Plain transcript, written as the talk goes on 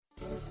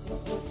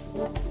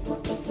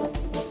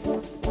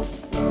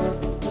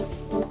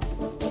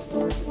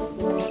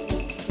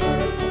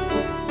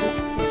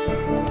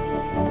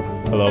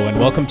Hello and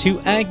welcome to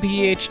Ag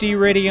PhD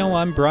Radio.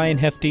 I'm Brian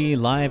Hefty,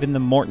 live in the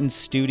Morton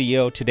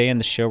studio. Today on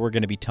the show, we're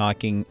going to be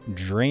talking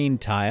drain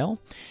tile.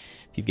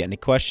 If you've got any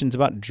questions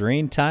about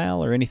drain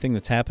tile or anything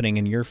that's happening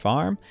in your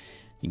farm,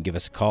 you can give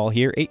us a call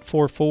here,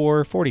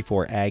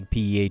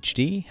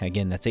 844-44-AG-PhD.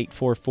 Again, that's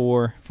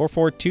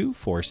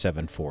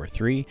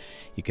 844-442-4743.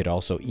 You could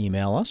also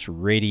email us,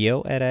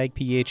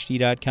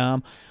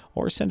 radio@agphd.com,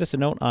 or send us a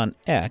note on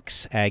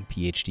X, Ag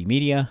PhD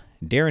Media,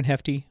 Darren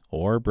Hefty,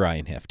 or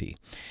Brian Hefty.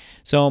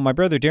 So my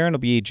brother Darren will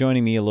be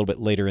joining me a little bit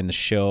later in the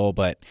show,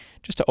 but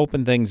just to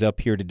open things up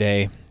here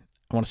today, I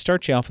want to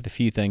start you off with a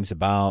few things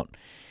about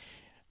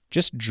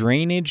just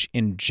drainage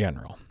in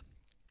general.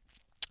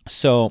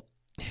 So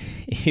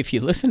if you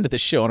listen to the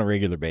show on a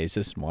regular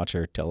basis and watch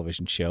our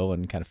television show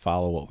and kind of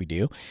follow what we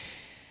do,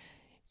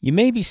 you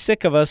may be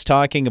sick of us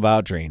talking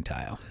about drain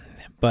tile.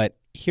 But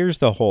here's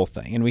the whole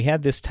thing. And we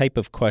had this type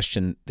of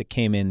question that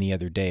came in the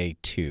other day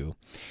too,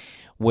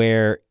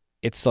 where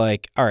it's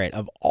like, all right,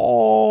 of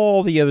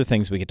all the other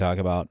things we could talk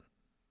about,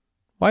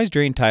 why is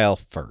drain tile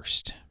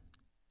first?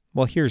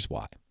 Well, here's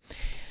why.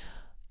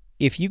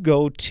 If you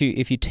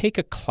take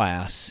a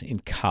class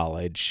in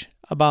college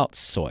about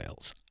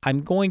soils, I'm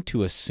going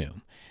to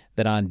assume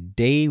that on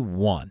day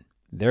one,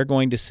 they're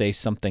going to say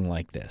something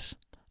like this.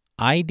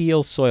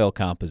 Ideal soil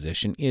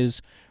composition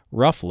is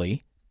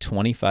roughly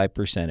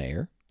 25%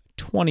 air,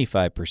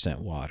 25%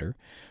 water,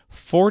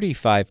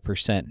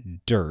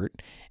 45%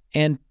 dirt,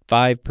 and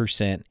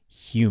 5%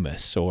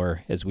 humus,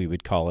 or as we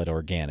would call it,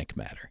 organic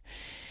matter.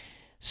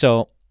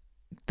 So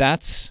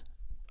that's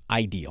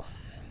ideal.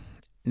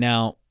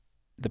 Now,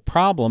 the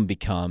problem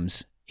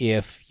becomes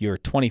if your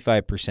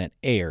 25%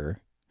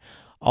 air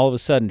all of a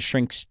sudden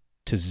shrinks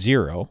to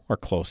zero or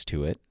close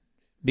to it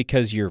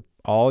because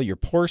all your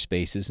pore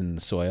spaces in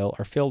the soil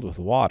are filled with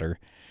water.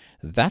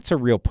 That's a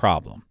real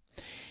problem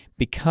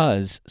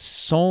because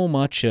so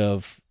much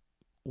of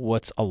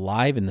what's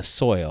alive in the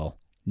soil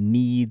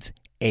needs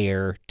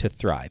air to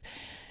thrive.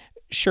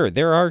 Sure,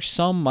 there are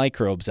some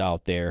microbes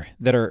out there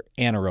that are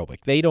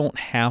anaerobic. They don't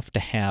have to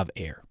have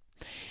air.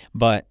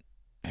 But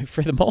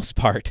for the most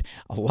part,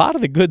 a lot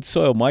of the good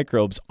soil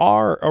microbes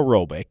are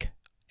aerobic.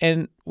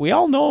 And we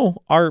all know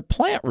our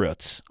plant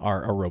roots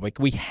are aerobic.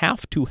 We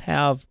have to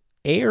have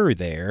air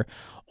there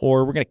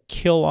or we're going to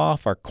kill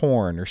off our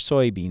corn or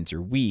soybeans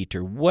or wheat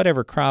or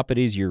whatever crop it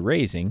is you're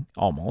raising,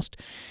 almost.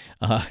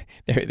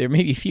 There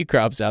may be a few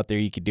crops out there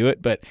you could do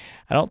it, but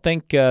I don't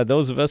think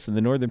those of us in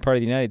the northern part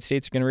of the United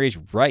States are going to raise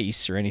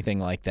rice or anything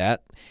like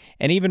that.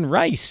 And even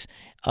rice,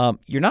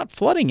 you're not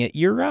flooding it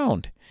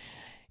year-round.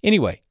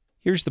 Anyway,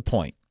 here's the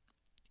point.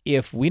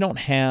 If we don't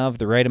have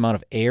the right amount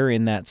of air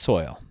in that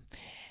soil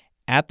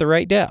at the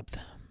right depth,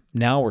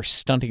 now we're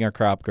stunting our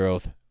crop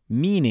growth,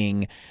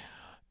 meaning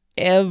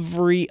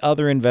every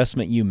other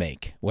investment you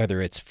make, whether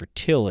it's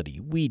fertility,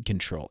 weed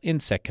control,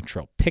 insect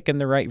control, picking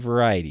the right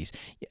varieties,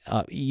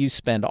 you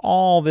spend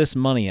all this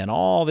money on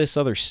all this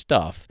other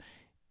stuff,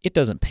 it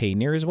doesn't pay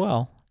near as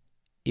well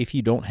if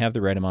you don't have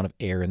the right amount of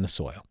air in the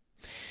soil.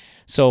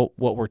 So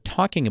what we're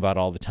talking about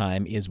all the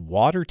time is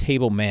water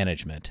table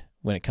management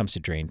when it comes to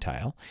drain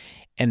tile,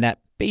 and that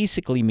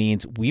basically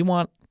means we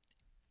want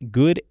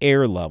good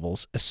air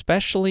levels,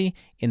 especially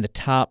in the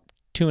top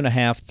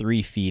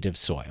 2.5-3 feet of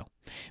soil,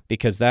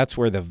 because that's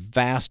where the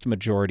vast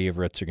majority of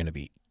roots are going to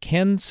be.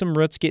 Can some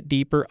roots get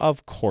deeper?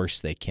 Of course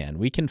they can.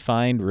 We can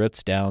find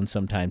roots down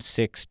sometimes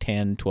 6,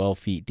 10, 12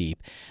 feet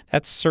deep.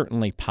 That's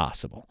certainly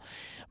possible.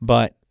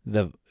 But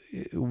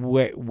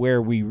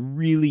where we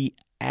really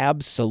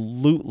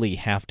absolutely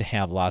have to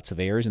have lots of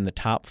air is in the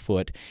top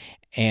foot,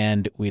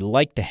 and we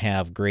like to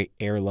have great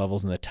air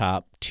levels in the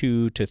top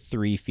 2 to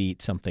 3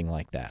 feet, something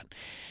like that.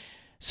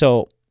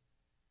 So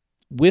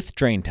with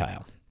drain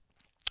tile,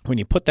 when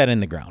you put that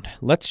in the ground,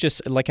 let's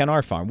just, like on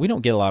our farm, we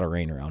don't get a lot of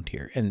rain around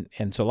here.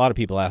 And so a lot of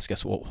people ask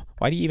us, well,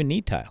 why do you even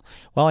need tile?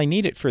 Well, I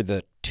need it for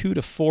the 2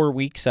 to 4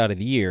 weeks out of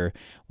the year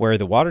where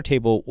the water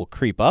table will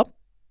creep up,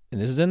 and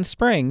this is in the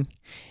spring,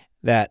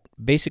 that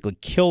basically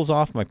kills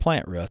off my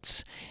plant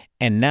roots.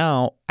 And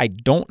now I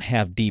don't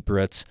have deep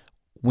roots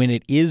when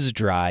it is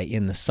dry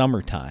in the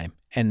summertime,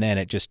 and then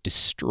it just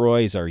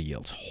destroys our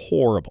yields.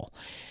 Horrible.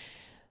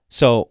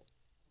 So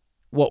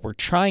what we're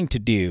trying to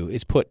do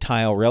is put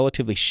tile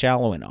relatively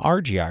shallow in our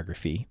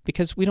geography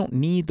because we don't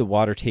need the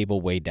water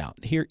table way down.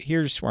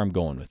 Here's where I'm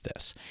going with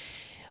this.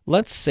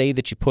 Let's say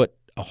that you put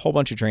a whole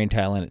bunch of drain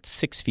tile in at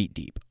 6 feet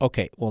deep.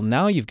 Okay, well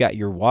now you've got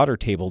your water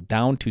table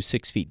down to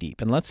 6 feet deep.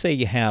 And let's say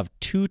you have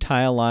 2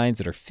 tile lines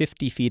that are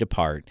 50 feet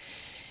apart.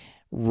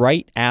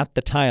 Right at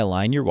the tile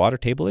line, your water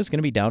table is going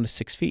to be down to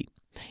 6 feet.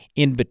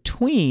 In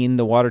between,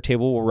 the water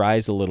table will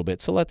rise a little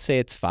bit. So let's say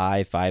it's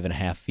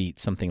 5.5 feet,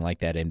 something like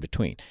that in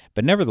between.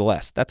 But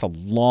nevertheless, that's a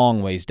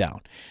long ways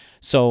down.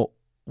 So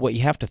what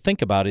you have to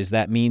think about is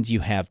that means you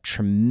have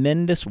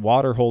tremendous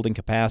water holding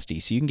capacity.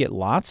 So you can get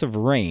lots of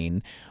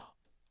rain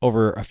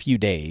over a few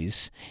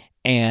days,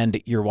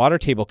 and your water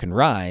table can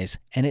rise,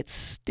 and it's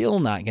still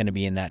not going to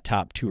be in that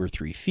top 2 or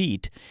 3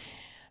 feet.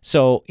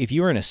 So if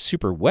you're in a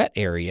super wet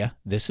area,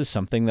 this is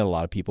something that a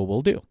lot of people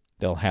will do.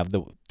 They'll have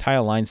the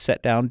tile lines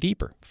set down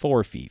deeper,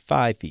 4 feet,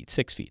 5 feet,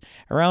 6 feet.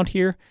 Around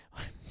here,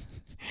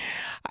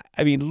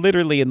 I mean,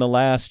 literally in the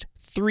last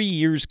 3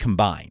 years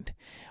combined,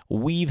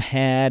 we've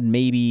had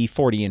maybe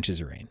 40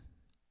 inches of rain.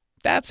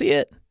 That's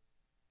it.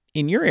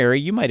 In your area,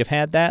 you might have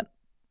had that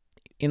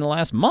in the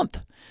last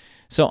month.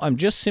 So I'm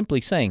just simply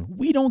saying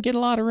we don't get a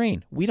lot of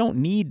rain. We don't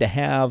need to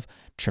have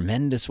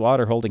tremendous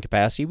water holding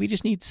capacity. We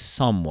just need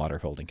some water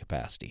holding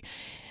capacity.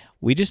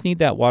 We just need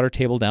that water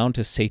table down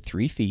to, say,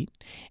 3 feet.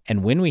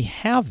 And when we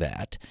have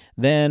that,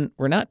 then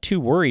we're not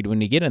too worried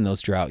when you get in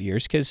those drought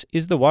years, because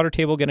is the water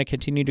table going to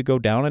continue to go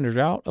down in a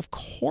drought? Of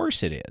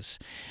course it is.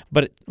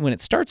 But when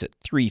it starts at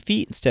 3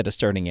 feet instead of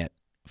starting at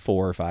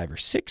 4 or 5 or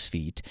 6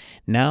 feet,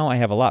 now I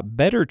have a lot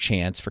better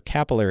chance for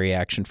capillary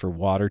action for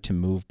water to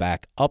move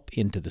back up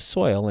into the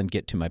soil and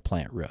get to my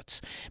plant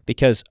roots,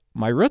 because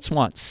my roots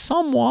want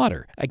some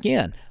water.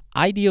 Again,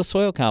 ideal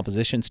soil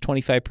composition is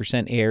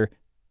 25% air,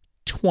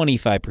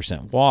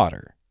 25%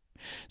 water.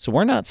 So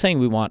we're not saying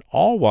we want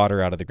all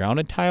water out of the ground,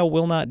 and tile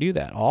will not do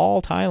that.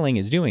 All tiling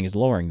is doing is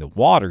lowering the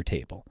water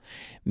table,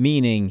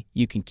 meaning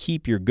you can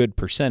keep your good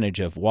percentage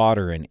of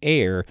water and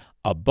air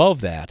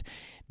above that.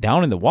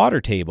 Down in the water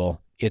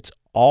table, it's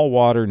all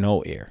water, no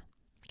air.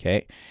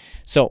 Okay?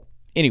 So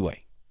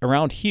anyway,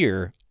 around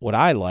here, what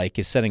I like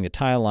is setting the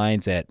tile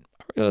lines at,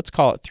 let's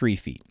call it 3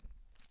 feet.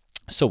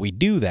 So we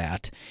do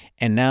that,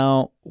 and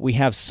now we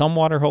have some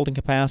water holding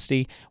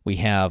capacity. We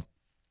have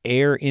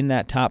air in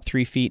that top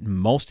 3 feet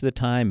most of the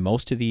time,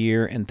 most of the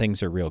year, and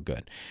things are real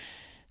good.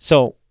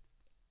 So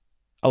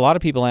a lot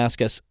of people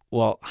ask us,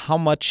 well, how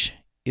much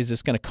is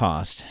this going to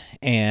cost,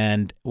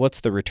 and what's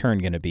the return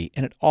going to be?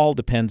 And it all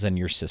depends on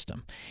your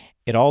system.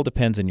 It all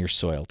depends on your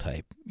soil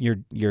type,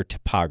 your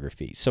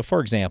topography. So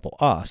for example,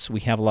 we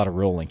have a lot of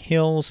rolling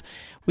hills.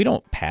 We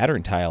don't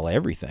pattern tile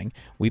everything.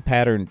 We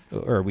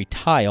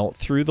tile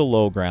through the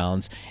low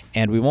grounds,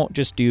 and we won't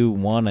just do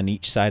one on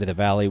each side of the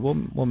valley.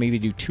 We'll maybe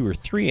do 2 or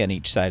 3 on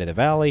each side of the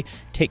valley,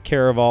 take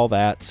care of all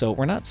that. So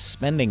we're not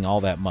spending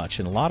all that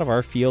much. In a lot of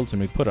our fields, when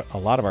we put a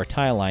lot of our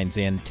tile lines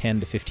in 10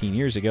 to 15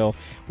 years ago,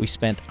 we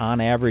spent on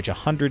average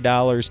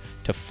 $100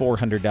 to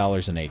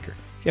 $400 an acre.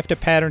 If you have to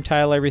pattern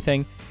tile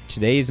everything,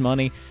 today's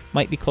money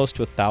might be close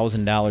to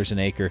 $1,000 an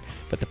acre,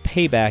 but the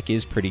payback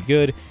is pretty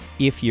good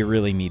if you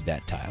really need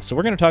that tile. So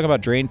we're going to talk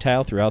about drain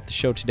tile throughout the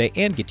show today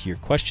and get to your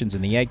questions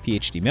in the Ag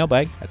PhD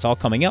mailbag. That's all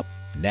coming up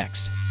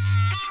next.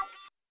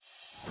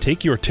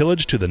 Take your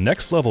tillage to the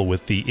next level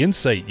with the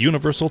Insight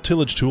Universal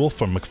Tillage Tool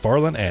from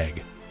McFarland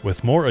Ag.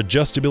 With more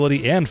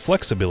adjustability and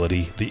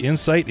flexibility, the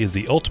Insight is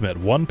the ultimate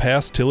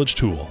one-pass tillage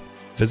tool.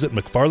 Visit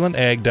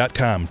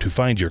McFarlandAg.com to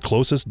find your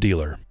closest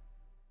dealer.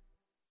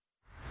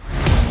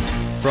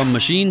 From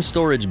machine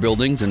storage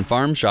buildings and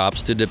farm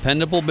shops to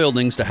dependable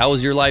buildings to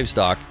house your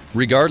livestock,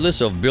 regardless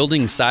of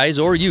building size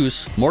or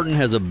use, Morton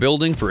has a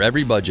building for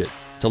every budget.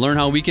 To learn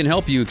how we can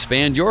help you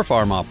expand your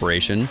farm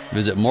operation,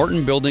 visit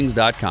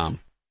mortonbuildings.com.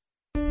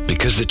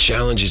 Because the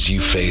challenges you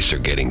face are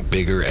getting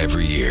bigger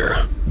every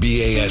year,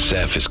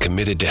 BASF is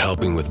committed to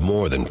helping with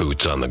more than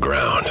boots on the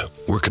ground.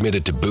 We're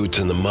committed to boots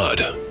in the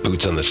mud,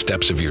 boots on the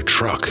steps of your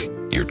truck,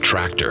 your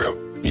tractor,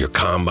 your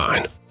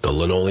combine, the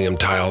linoleum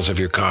tiles of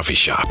your coffee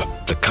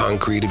shop, the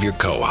concrete of your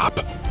co-op,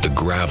 the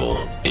gravel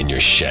in your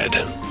shed.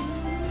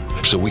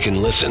 So we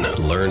can listen,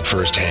 learn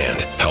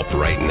firsthand, help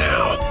right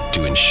now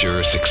to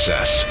ensure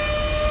success.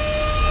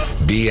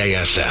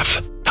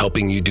 BASF,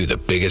 helping you do the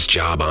biggest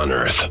job on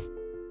earth.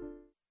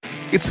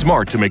 It's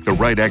smart to make the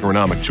right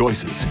agronomic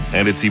choices,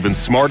 and it's even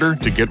smarter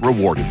to get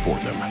rewarded for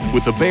them.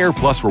 With the Bayer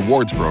Plus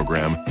Rewards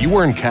program, you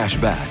earn cash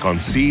back on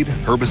seed,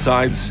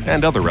 herbicides,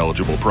 and other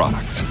eligible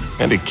products.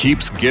 And it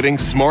keeps getting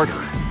smarter,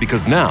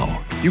 because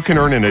now you can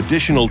earn an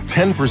additional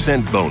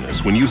 10%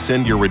 bonus when you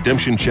send your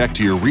redemption check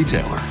to your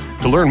retailer.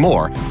 To learn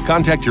more,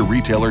 contact your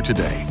retailer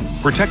today.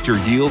 Protect your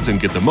yields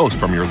and get the most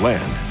from your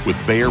land with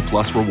Bayer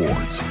Plus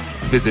Rewards.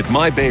 Visit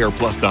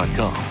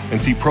mybayerplus.com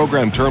and see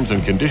program terms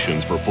and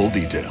conditions for full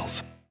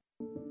details.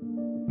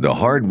 The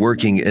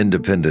hard-working,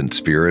 independent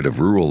spirit of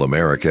rural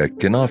America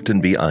can often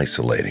be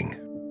isolating.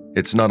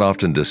 It's not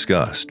often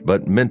discussed,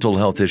 but mental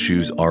health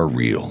issues are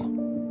real.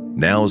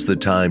 Now's the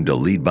time to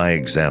lead by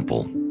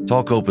example,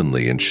 talk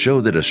openly, and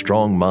show that a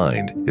strong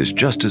mind is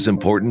just as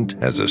important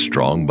as a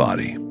strong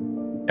body.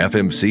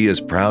 FMC is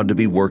proud to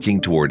be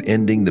working toward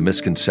ending the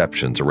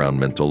misconceptions around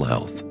mental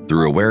health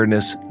through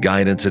awareness,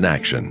 guidance, and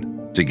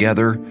action.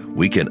 Together,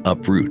 we can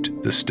uproot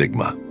the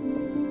stigma.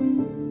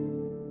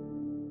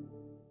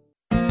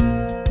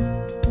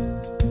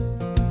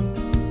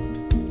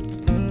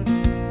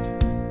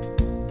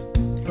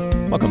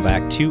 Welcome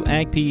back to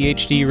Ag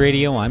PhD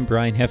Radio. I'm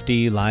Brian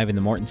Hefty, live in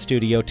the Morton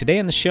studio. Today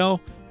on the show,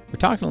 we're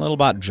talking a little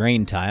about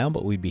drain tile,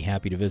 but we'd be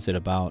happy to visit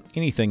about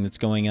anything that's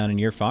going on in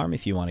your farm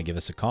if you want to give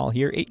us a call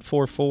here,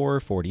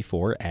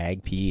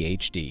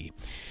 844-44-AG-PHD.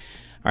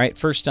 All right,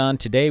 first on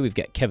today, we've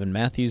got Kevin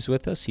Matthews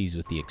with us. He's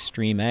with the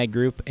Extreme Ag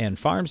Group and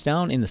farms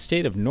down in the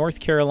state of North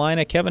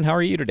Carolina. Kevin, how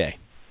are you today?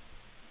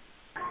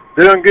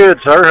 Doing good,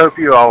 sir. Hope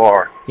you all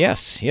are.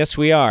 Yes,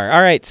 we are.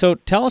 All right, so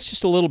tell us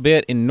just a little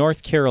bit in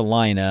North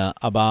Carolina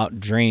about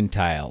drain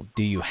tile.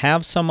 Do you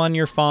have some on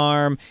your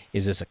farm?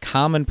 Is this a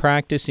common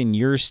practice in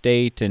your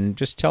state? And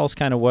just tell us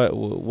kind of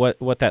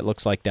what that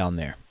looks like down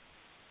there.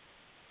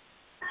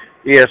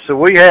 Yeah, so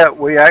we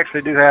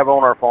actually do have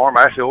on our farm.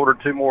 I actually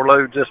ordered 2 more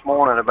loads this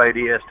morning of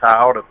ADS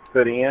tile to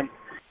put in.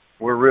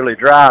 We're really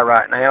dry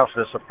right now,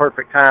 so it's a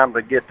perfect time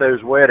to get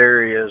those wet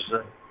areas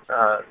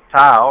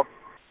tiled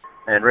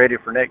and ready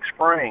for next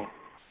spring.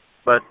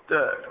 But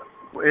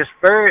it's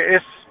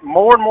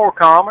more and more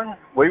common.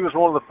 We was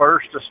one of the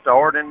first to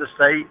start in the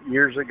state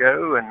years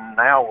ago, and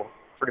now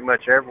pretty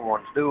much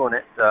everyone's doing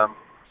it.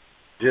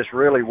 Just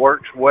really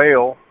works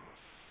well.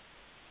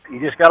 You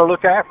just got to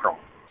look after them.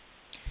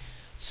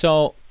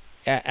 So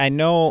I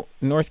know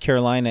North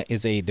Carolina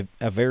is a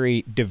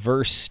very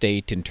diverse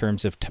state in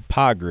terms of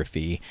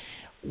topography.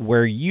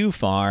 Where you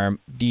farm,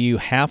 do you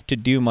have to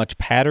do much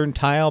pattern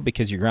tile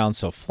because your ground's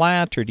so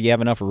flat, or do you have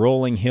enough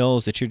rolling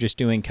hills that you're just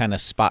doing kind of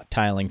spot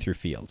tiling through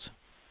fields?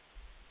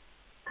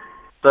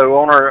 So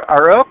on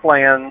our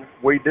upland,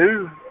 we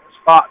do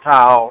spot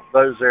tile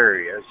those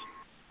areas,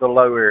 the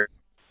low areas.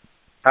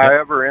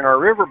 However, in our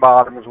river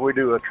bottoms, we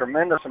do a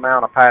tremendous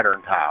amount of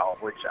pattern tile,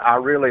 which I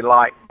really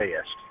like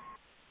best.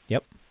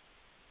 Yep.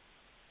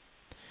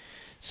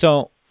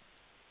 So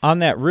on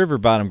that river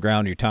bottom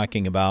ground you're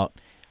talking about,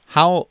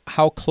 how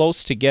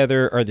close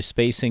together are the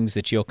spacings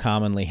that you'll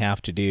commonly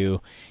have to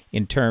do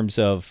in terms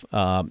of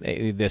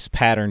this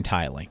pattern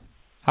tiling?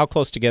 How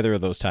close together are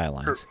those tile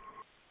lines?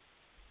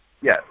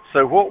 Yeah,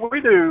 so what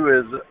we do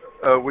is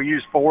we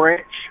use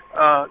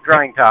 4-inch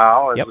drain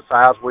tile as the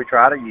size we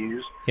try to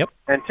use. Yep.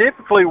 And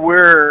typically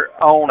we're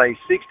on a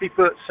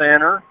 60-foot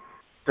center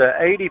to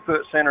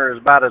 80-foot center is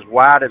about as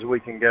wide as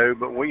we can go,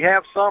 but we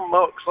have some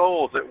muck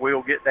soils that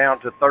we'll get down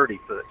to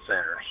 30-foot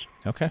centers.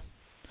 Okay.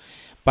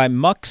 By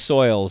muck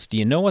soils, do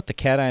you know what the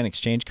cation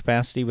exchange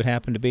capacity would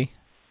happen to be?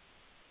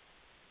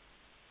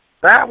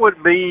 That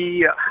would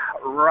be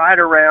right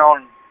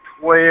around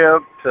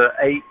 12 to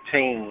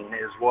 18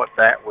 is what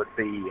that would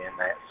be in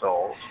that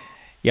soils.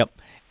 Yep.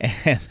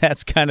 And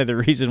that's kind of the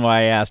reason why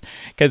I asked,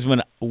 because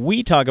when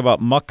we talk about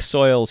muck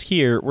soils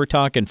here, we're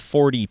talking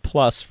 40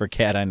 plus for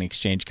cation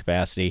exchange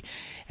capacity.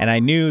 And I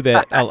knew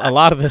that a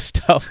lot of this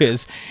stuff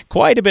is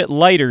quite a bit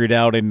lighter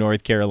down in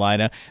North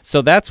Carolina.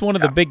 So that's one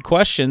of the big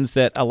questions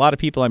that a lot of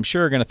people, I'm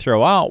sure, are going to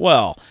throw out.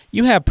 Well,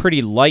 you have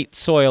pretty light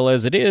soil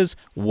as it is.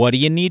 What do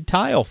you need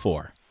tile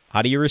for?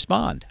 How do you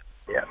respond?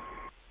 Yeah.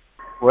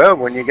 Well,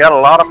 when you got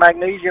a lot of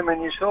magnesium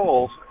in your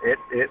soils,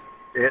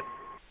 it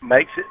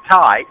makes it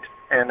tight.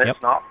 And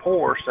it's not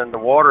porous, and the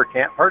water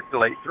can't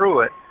percolate through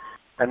it.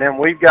 And then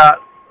we've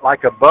got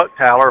like a buck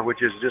tiler,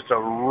 which is just a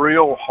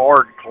real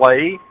hard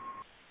clay,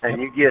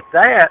 and you get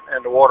that,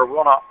 and the water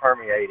will not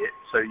permeate it.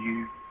 So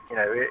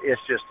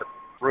it's just a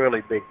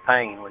really big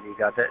pain when you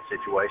got that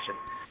situation.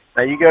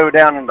 Now you go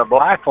down in the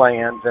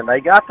Blacklands, and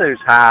they got those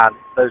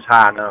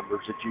high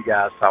numbers that you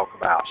guys talk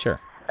about.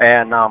 Sure.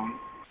 And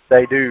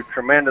they do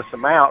tremendous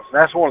amounts. And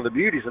that's one of the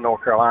beauties of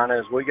North Carolina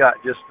is we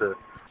got just the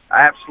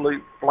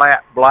absolute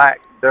flat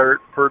black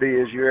dirt,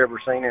 pretty as you ever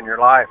seen in your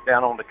life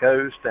down on the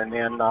coast, and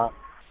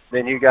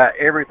then you got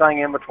everything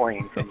in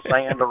between, from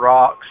sand to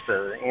rocks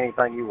to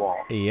anything you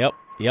want. Yep.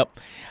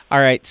 All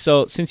right,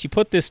 so since you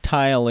put this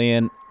tile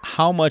in,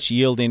 how much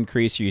yield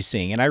increase are you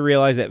seeing? And I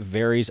realize that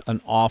varies an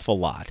awful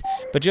lot,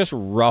 but just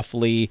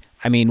roughly,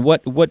 I mean,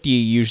 what do you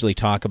usually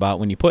talk about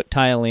when you put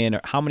tile in,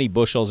 or how many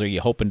bushels are you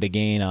hoping to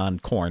gain on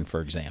corn, for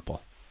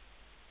example?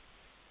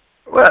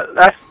 Well,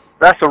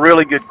 that's a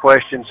really good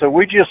question. So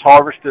we just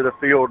harvested a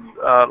field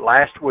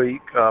last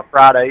week,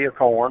 Friday, of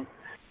corn.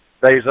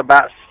 There's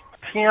about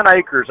 10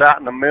 acres out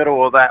in the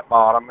middle of that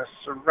bottom. It's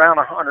around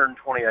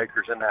 120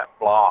 acres in that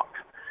block.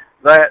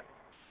 That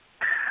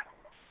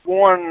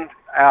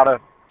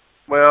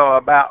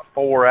about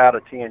 4 out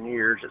of 10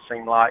 years, it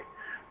seemed like,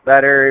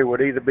 that area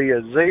would either be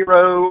a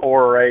zero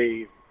or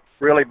a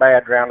really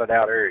bad rounded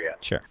out area.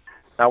 Sure.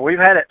 Now, we've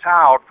had it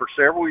tiled for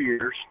several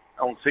years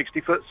on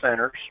 60-foot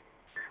centers,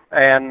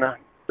 and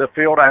the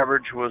field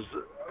average was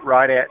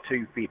right at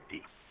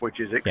 250, which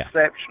is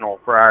exceptional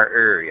for our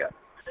area.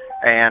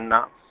 And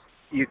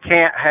you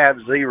can't have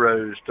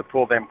zeros to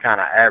pull them kind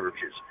of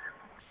averages.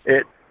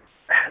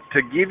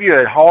 To give you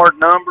a hard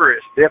number,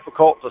 it's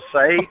difficult to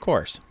say. Of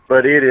course.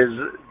 But it is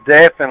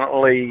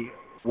definitely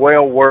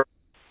well worth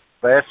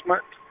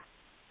investment.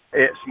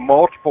 It's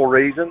multiple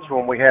reasons.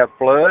 When we have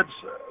floods,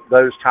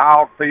 those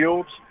tiled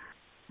fields,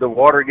 the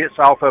water gets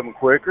off of them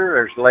quicker.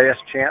 There's less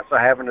chance of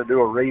having to do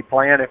a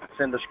replant if it's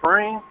in the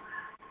spring.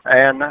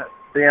 And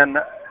then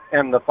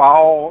in the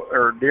fall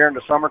or during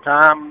the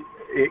summertime,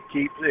 it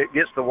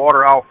gets the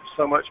water off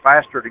so much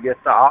faster to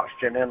get the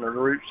oxygen in the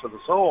roots of the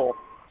soil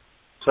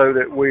so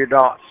that we're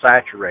not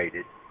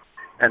saturated.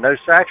 And those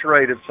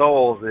saturated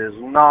soils is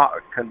not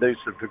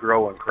conducive to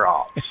growing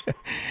crops.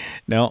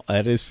 No,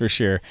 that is for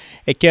sure.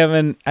 Hey,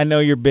 Kevin, I know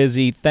you're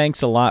busy.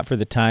 Thanks a lot for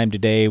the time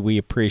today. We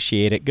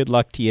appreciate it. Good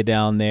luck to you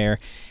down there,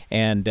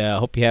 and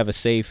hope you have a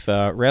safe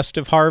rest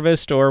of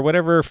harvest or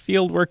whatever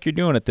field work you're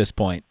doing at this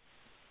point.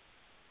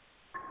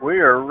 We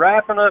are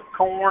wrapping up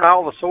corn.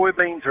 All the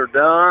soybeans are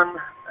done,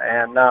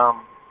 and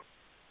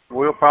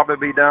we'll probably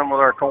be done with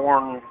our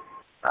corn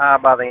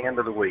by the end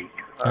of the week.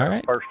 All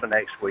right. First of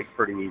next week,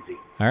 pretty easy.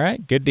 All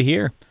right, good to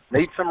hear.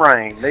 Need some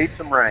rain.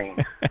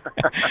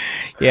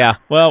 Yeah,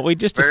 well, we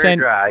just Very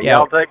dry. Yeah.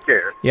 Y'all take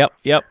care.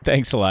 Yep.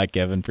 Thanks a lot,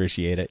 Kevin.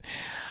 Appreciate it.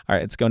 All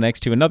right, let's go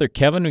next to another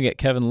Kevin. We got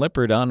Kevin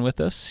Lippert on with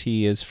us.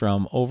 He is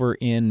from over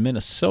in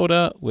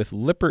Minnesota with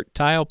Lippert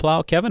Tile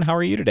Plow. Kevin, how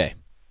are you today?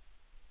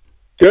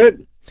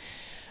 Good.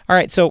 All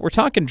right, so we're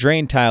talking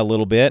drain tile a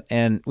little bit,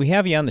 and we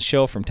have you on the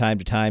show from time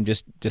to time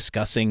just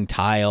discussing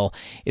tile.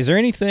 Is there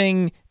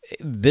anything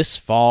this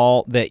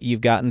fall that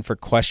you've gotten for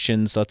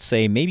questions, let's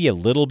say maybe a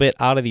little bit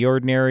out of the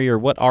ordinary, or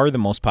what are the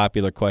most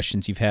popular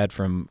questions you've had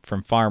from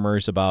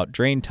farmers about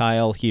drain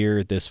tile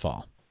here this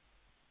fall?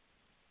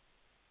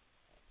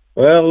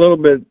 Well, a little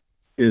bit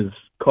is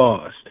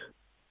cost.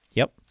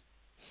 Yep.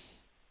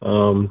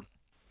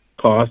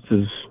 Cost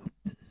is,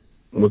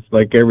 with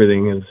like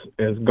everything,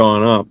 has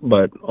gone up,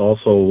 but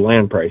also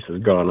land price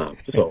has gone up.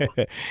 So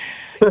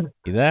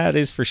that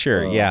is for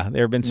sure. Yeah,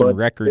 there have been some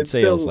record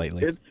sales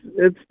lately.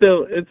 It's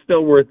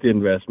still worth the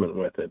investment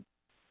with it.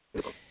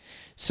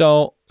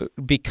 So,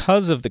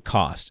 because of the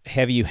cost,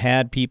 have you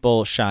had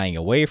people shying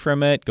away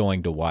from it,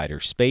 going to wider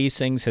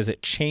spacings? Has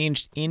it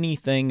changed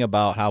anything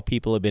about how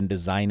people have been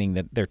designing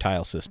their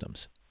tile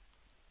systems?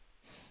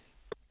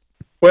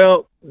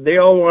 Well, they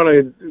all want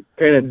to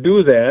kind of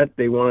do that.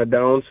 They want to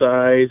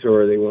downsize,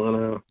 or they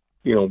want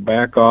to,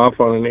 back off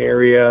on an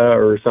area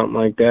or something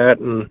like that.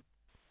 And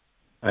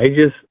I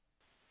just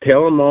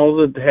tell them all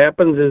that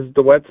happens is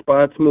the wet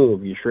spots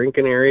move. You shrink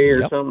an area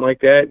or something like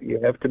that, you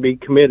have to be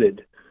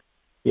committed,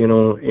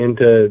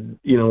 into,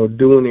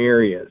 doing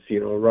areas,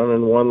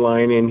 running one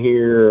line in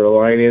here or a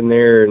line in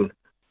there. And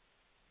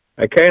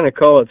I kind of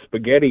call it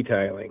spaghetti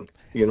tiling.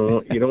 You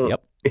don't,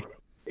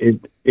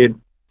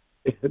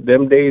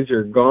 them days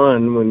are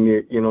gone when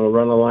you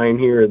run a line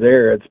here or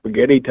there at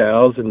spaghetti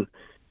tiles, and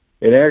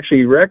it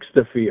actually wrecks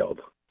the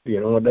field.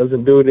 It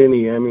doesn't do it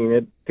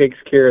it takes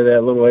care of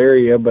that little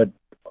area, but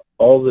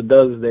all it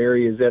does is the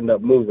areas end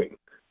up moving.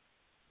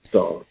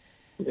 So,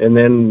 and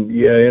then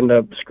you end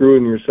up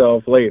screwing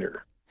yourself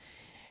later.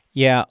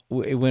 Yeah,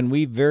 when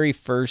we very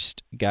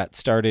first got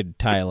started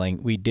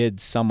tiling, we did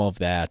some of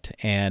that,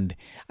 and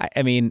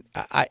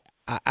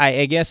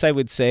I guess I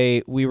would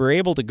say we were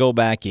able to go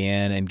back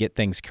in and get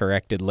things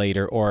corrected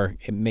later or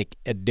make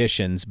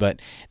additions.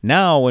 But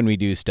now when we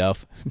do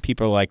stuff,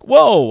 people are like,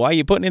 whoa, why are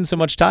you putting in so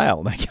much tile?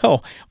 I'm like,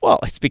 oh, well,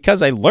 it's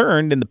because I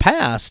learned in the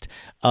past.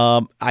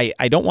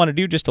 I don't want to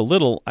do just a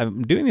little.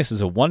 I'm doing this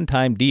as a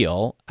one-time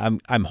deal.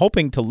 I'm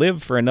hoping to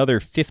live for another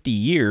 50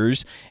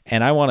 years,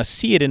 and I want to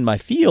see it in my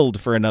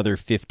field for another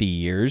 50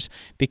 years,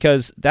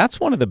 because that's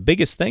one of the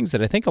biggest things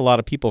that I think a lot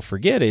of people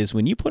forget is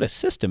when you put a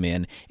system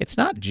in, it's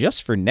not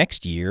just for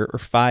next year or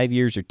 5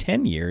 years or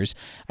 10 years.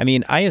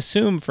 I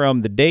assume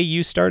from the day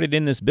you started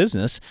in this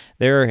business,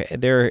 there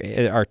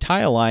are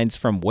tile lines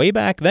from way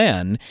back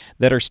then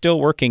that are still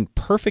working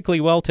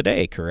perfectly well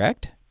today,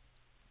 correct?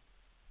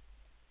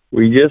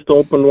 We just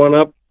opened one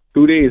up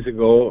 2 days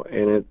ago,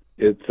 and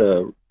it's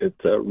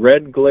a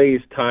red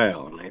glazed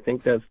tile, and I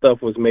think that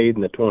stuff was made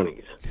in the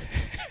 20s.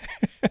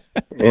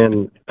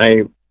 And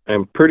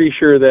I'm pretty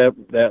sure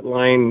that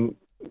line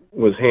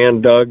was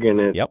hand dug, and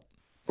it. Yep.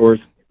 Of course,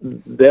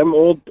 them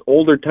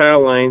older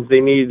tile lines,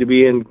 they needed to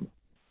be in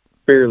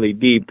fairly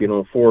deep,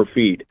 4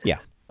 feet. Yeah.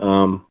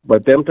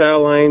 But them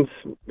tile lines,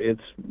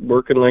 it's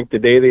working like the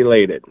day they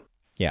laid it.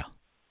 Yeah.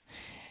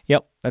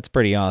 Yep, that's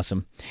pretty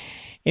awesome.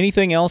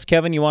 Anything else,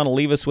 Kevin, you want to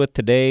leave us with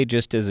today,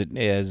 just as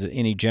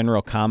any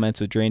general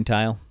comments with drain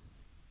tile?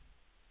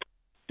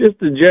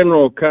 Just a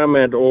general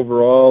comment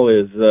overall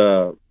is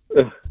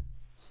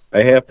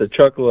I have to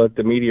chuckle at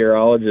the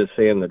meteorologist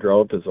saying the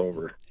drought is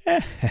over.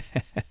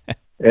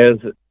 As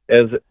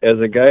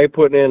a guy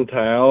putting in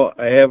tile,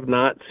 I have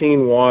not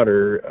seen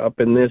water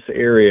up in this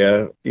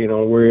area.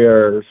 We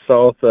are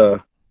south of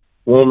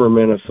Wilmer,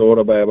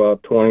 Minnesota by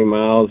about 20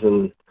 miles,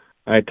 and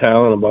I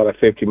tile in about a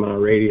 50-mile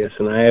radius,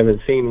 and I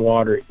haven't seen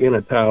water in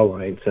a tile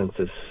line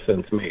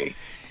since May.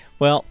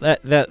 Well,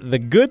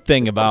 the good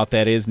thing about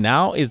that is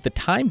now is the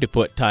time to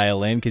put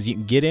tile in, because you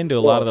can get into a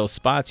lot of those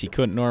spots you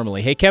couldn't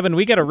normally. Hey, Kevin,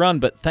 we got to run,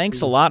 but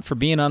thanks a lot for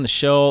being on the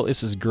show.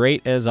 This is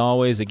great as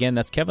always. Again,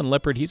 that's Kevin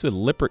Lippert. He's with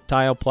Lippert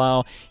Tile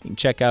Plow. You can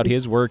check out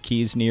his work.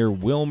 He's near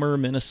Wilmer,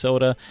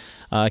 Minnesota.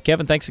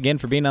 Kevin, thanks again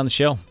for being on the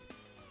show.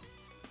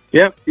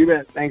 Yep, you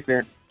bet. Thanks,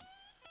 Darren.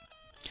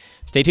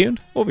 Stay tuned.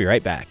 We'll be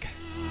right back.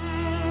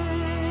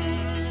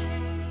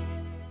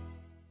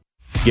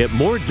 Get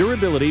more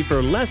durability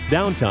for less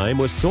downtime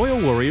with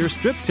Soil Warrior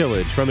Strip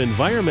Tillage from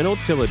Environmental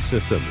Tillage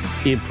Systems.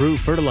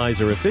 Improve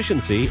fertilizer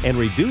efficiency and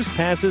reduce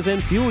passes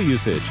and fuel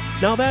usage.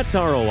 Now that's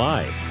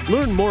ROI.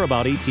 Learn more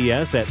about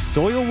ETS at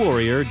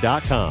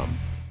soilwarrior.com.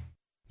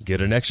 Get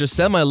an extra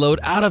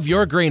semi-load out of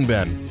your grain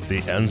bin.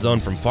 The End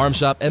Zone from Farm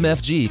Shop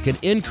MFG can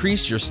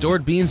increase your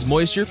stored beans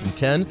moisture from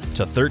 10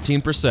 to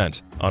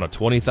 13%. On a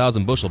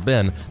 20,000 bushel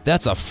bin,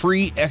 that's a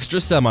free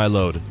extra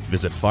semi-load.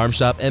 Visit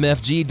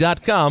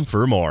farmshopmfg.com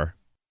for more.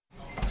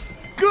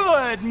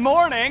 Good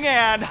morning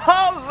and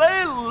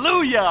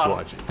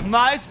hallelujah!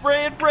 My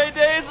spray and pray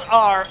days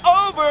are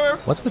over!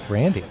 What's with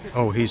Randy?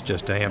 Oh, he's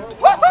just amped.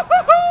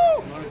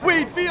 Woo-hoo-hoo-hoo!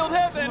 Wheatfield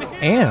heaven!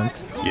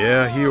 Amped?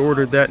 Yeah, he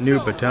ordered that new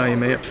Battalion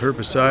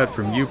herbicide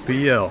from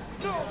UPL.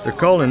 They're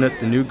calling it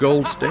the new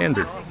gold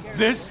standard.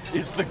 This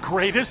is the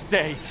greatest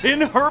day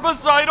in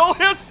herbicidal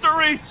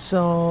history!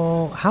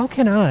 So, how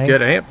can I... Get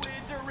amped?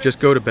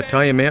 Just go to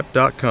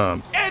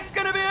battalionamp.com. It's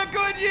gonna be a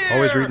good year!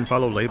 Always read and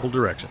follow label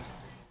directions.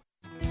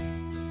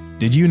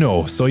 Did you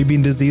know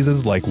soybean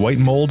diseases like white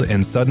mold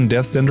and sudden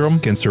death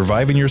syndrome can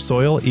survive in your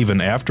soil even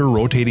after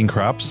rotating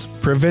crops?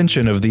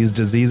 Prevention of these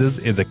diseases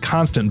is a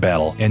constant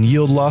battle, and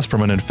yield loss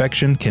from an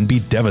infection can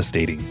be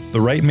devastating.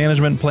 The right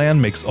management plan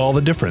makes all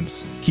the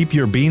difference. Keep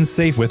your beans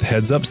safe with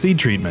Heads Up seed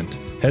treatment.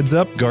 Heads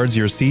Up guards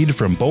your seed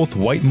from both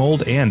white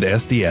mold and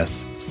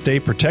SDS. Stay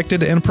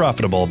protected and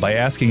profitable by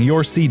asking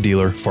your seed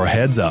dealer for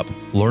Heads Up.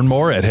 Learn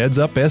more at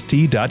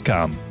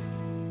headsupst.com.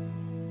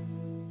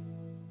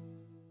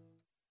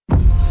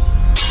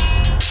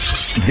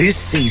 This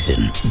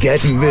season,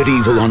 get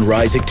medieval on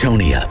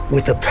Rhizoctonia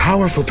with the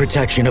powerful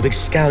protection of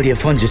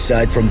Excalia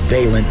fungicide from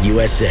Valent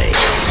USA.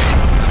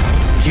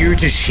 Here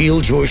to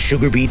shield your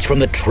sugar beets from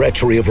the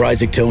treachery of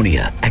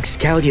Rhizoctonia,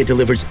 Excalia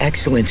delivers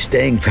excellent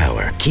staying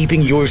power,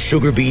 keeping your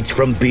sugar beets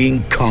from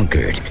being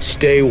conquered.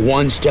 Stay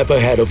one step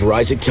ahead of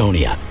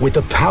Rhizoctonia with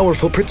the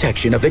powerful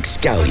protection of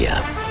Excalia.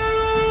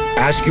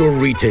 Ask your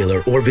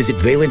retailer or visit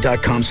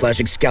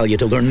valent.com/Excalia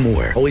to learn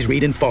more. Always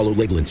read and follow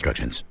label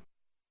instructions.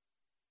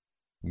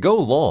 Go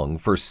long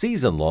for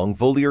season-long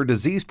foliar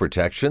disease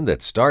protection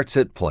that starts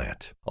at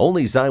plant.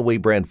 Only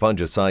Xyway brand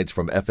fungicides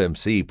from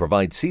FMC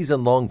provide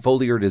season-long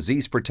foliar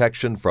disease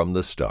protection from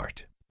the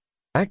start.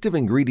 Active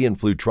ingredient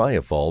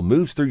flutriafol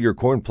moves through your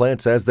corn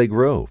plants as they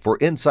grow for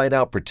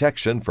inside-out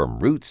protection from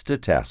roots to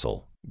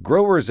tassel.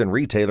 Growers and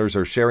retailers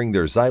are sharing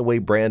their Xyway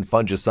brand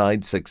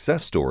fungicide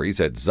success stories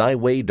at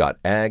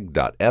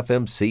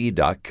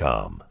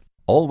xyway.ag.fmc.com.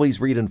 Always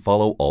read and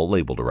follow all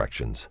label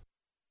directions.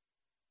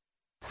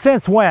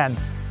 Since when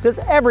does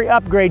every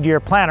upgrade to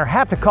your planter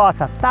have to cost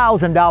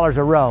 $1,000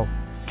 a row?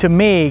 To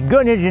me,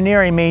 good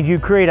engineering means you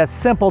create a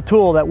simple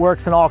tool that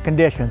works in all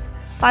conditions.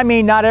 I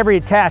mean, not every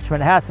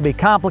attachment has to be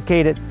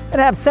complicated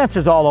and have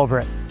sensors all over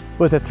it.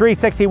 With the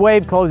 360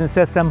 wave closing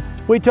system,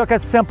 we took a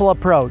simple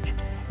approach.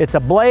 It's a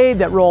blade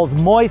that rolls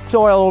moist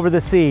soil over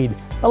the seed,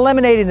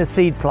 eliminating the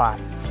seed slot.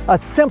 A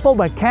simple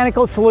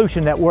mechanical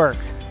solution that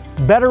works.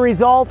 Better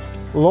results,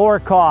 lower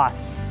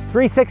cost.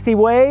 360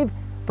 wave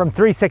from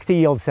 360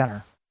 Yield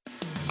Center.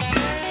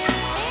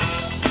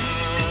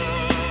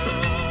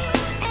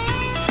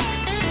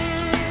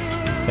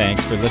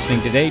 Thanks for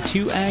listening today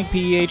to Ag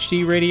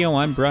PhD Radio.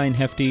 I'm Brian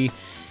Hefty.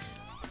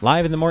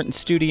 Live in the Morton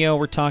studio,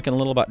 we're talking a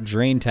little about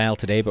drain tile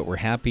today, but we're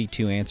happy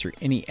to answer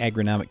any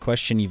agronomic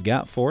question you've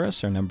got for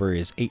us. Our number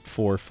is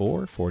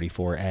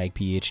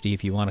 844-44-AG-PhD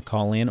if you want to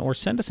call in or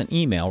send us an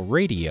email,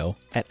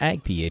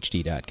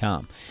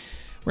 radio@agphd.com.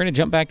 We're going to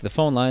jump back to the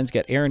phone lines.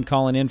 Got Aaron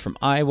calling in from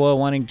Iowa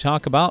wanting to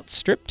talk about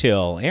strip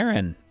till.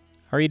 Aaron,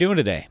 how are you doing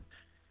today?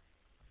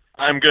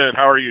 I'm good.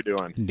 How are you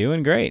doing?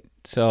 Doing great.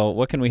 So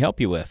what can we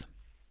help you with?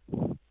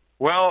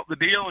 Well, the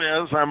deal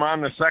is I'm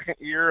on the second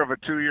year of a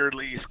 2-year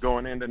lease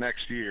going into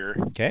next year.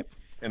 Okay.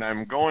 And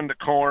I'm going to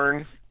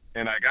corn,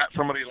 and I got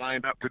somebody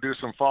lined up to do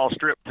some fall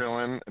strip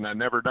tilling, and I've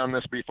never done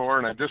this before,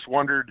 and I just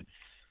wondered,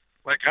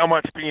 like, how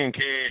much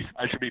P&K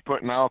I should be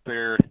putting out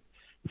there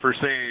for,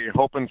 say,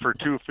 hoping for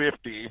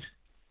 250.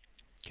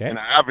 Okay. And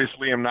I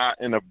obviously am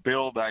not in a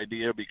build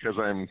idea because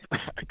I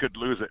could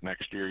lose it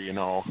next year, you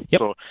know. Yep.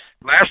 So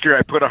last year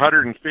I put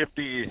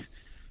 150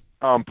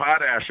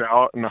 potash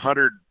out and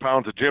 100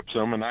 pounds of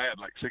gypsum, and I had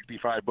like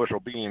 65 bushel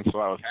beans, so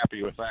I was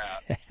happy with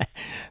that.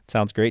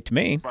 Sounds great to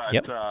me. But,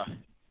 yep.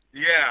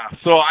 Yeah,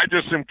 so I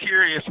just am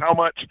curious how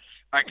much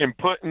I can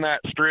put in that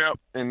strip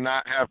and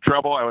not have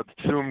trouble. I would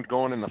assume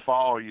going in the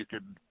fall you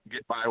could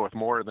get by with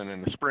more than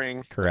in the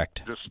spring.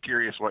 Correct. Just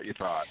curious what you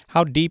thought.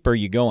 How deep are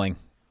you going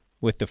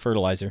with the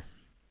fertilizer?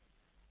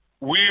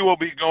 We will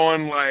be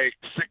going like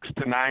 6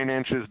 to 9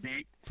 inches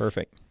deep.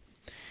 Perfect.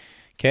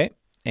 Okay.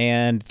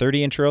 And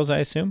 30-inch rows, I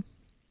assume?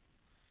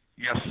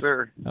 Yes,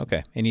 sir.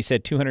 Okay. And you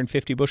said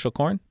 250 bushel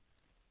corn?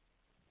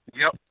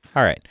 Yep.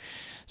 All right.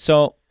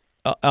 So,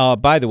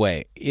 by the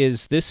way,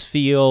 is this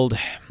field,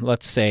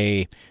 let's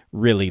say,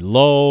 really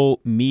low,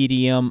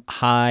 medium,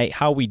 high?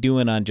 How are we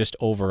doing on just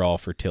overall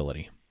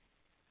fertility?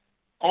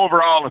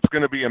 Overall, it's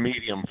going to be a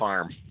medium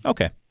farm.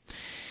 Okay.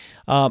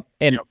 Part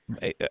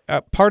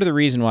of the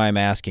reason why I'm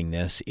asking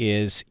this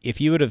is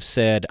if you would have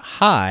said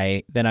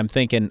hi, then I'm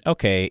thinking,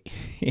 okay,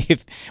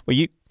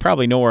 you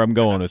probably know where I'm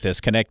going with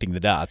this, connecting the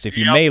dots. If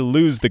you may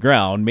lose the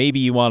ground, maybe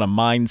you want to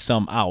mine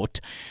some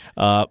out.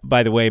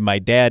 By the way, my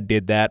dad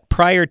did that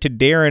prior to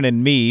Darren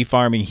and me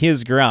farming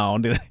his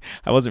ground.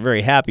 I wasn't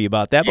very happy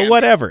about that, but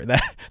whatever.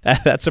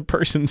 That's a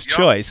person's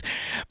choice.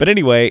 But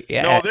anyway.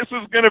 No, this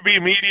is going to be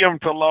medium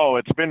to low.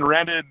 It's been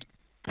rented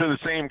to the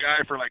same guy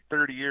for like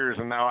 30 years,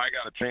 and now I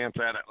got a chance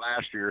at it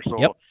last year.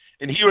 So,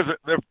 and he was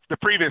the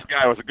previous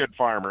guy was a good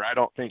farmer. I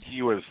don't think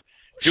he was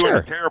doing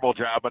a terrible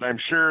job, but I'm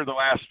sure the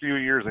last few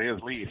years of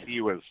his lease, he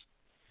was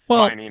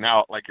mining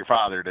out like your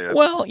father did.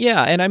 Well,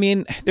 yeah, and I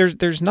mean,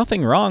 there's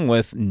nothing wrong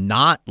with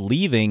not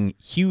leaving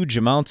huge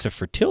amounts of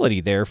fertility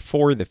there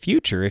for the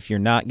future if you're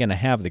not going to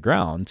have the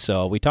ground.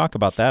 So we talk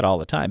about that all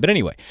the time. But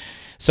anyway,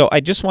 so I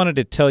just wanted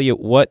to tell you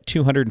what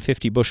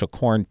 250 bushel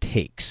corn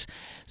takes.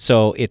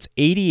 So it's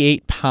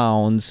 88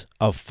 pounds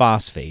of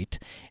phosphate,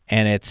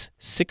 and it's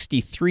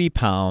 63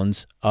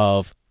 pounds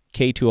of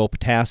K2O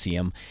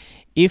potassium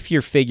if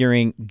you're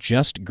figuring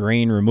just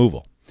grain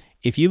removal.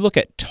 If you look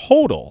at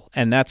total,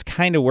 and that's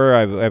kind of where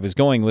I was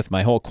going with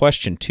my whole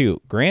question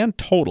too, grand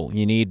total,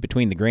 you need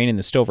between the grain and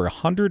the stover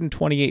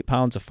 128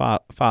 pounds of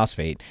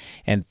phosphate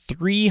and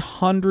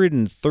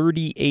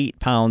 338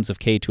 pounds of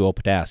K2O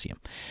potassium.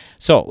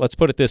 So let's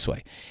put it this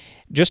way.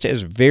 Just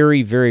as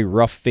very, very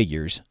rough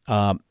figures,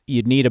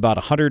 you'd need about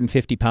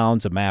 150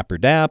 pounds of MAP or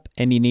DAP,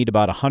 and you need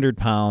about 100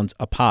 pounds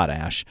of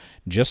potash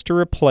just to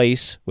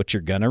replace what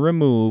you're going to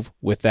remove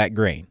with that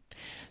grain.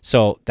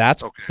 So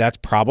that's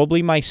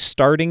probably my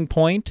starting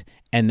point.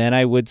 And then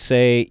I would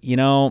say,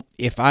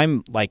 if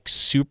I'm like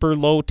super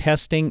low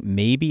testing,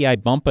 maybe I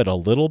bump it a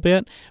little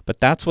bit, but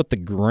that's what the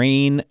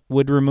grain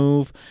would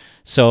remove.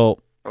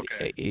 So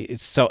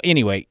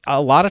anyway,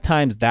 a lot of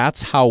times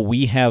that's how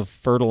we have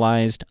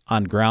fertilized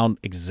on ground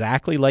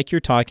exactly like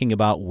you're talking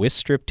about with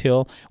strip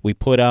till. We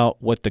put out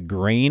what the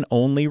grain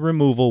only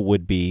removal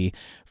would be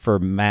for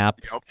MAP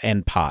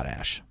and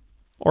potash.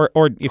 Or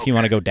if you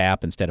want to go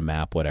DAP instead of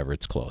MAP, whatever,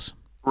 it's close.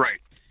 Right.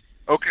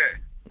 Okay.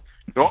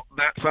 Well,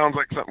 that sounds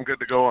like something good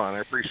to go on. I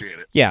appreciate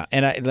it. Yeah,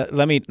 and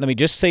let me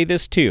just say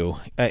this too.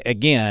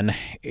 Again,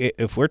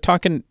 if we're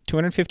talking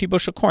 250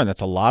 bushel corn,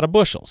 that's a lot of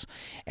bushels,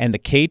 and the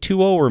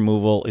K2O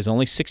removal is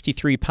only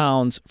 63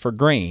 pounds for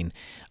grain.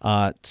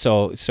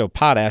 So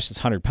potash is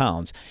 100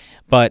 pounds.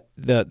 But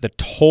the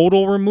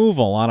total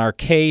removal on our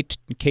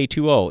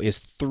K2O is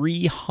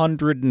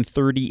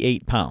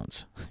 338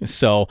 pounds.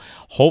 So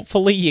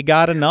hopefully you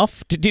got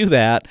enough to do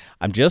that.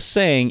 I'm just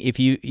saying, if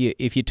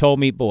you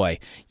told me, boy,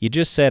 you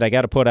just said I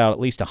got to put out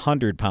at least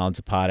 100 pounds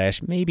of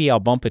potash, maybe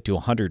I'll bump it to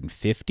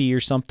 150 or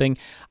something.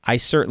 I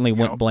certainly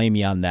wouldn't blame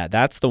you on that.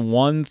 That's the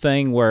one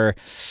thing where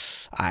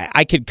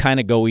I could kind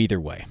of go either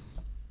way.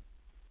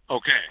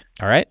 Okay.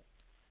 All right?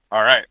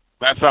 All right.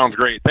 That sounds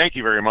great. Thank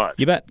you very much.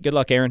 You bet. Good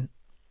luck, Aaron.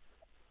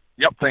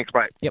 Yep, thanks,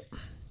 bye. Yep. All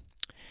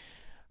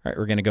right,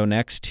 we're going to go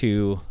next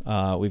to,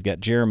 we've got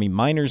Jeremy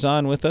Miners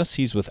on with us.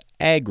 He's with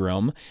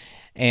Agrum,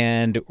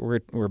 and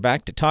we're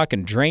back to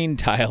talking drain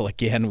tile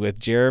again with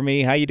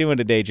Jeremy. How you doing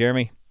today,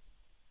 Jeremy?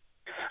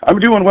 I'm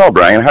doing well,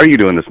 Brian. How are you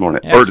doing this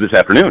morning, or this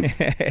afternoon?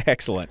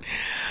 Excellent.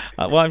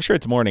 Well, I'm sure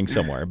it's morning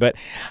somewhere. But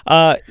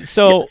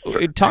so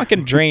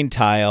talking drain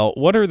tile,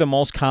 what are the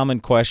most common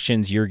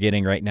questions you're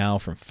getting right now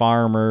from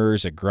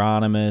farmers,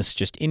 agronomists,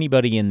 just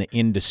anybody in the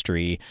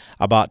industry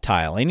about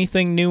tile?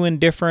 Anything new and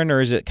different,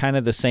 or is it kind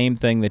of the same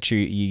thing that you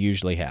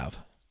usually have?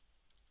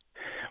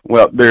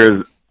 Well,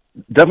 there's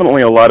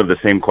definitely a lot of the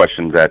same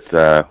questions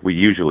that we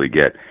usually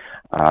get.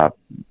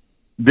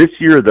 This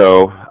year,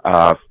 though,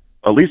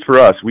 at least for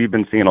us, we've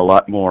been seeing a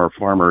lot more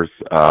farmers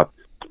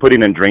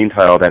putting in drain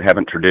tile that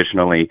haven't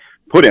traditionally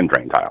put in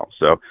drain tile.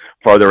 So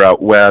farther out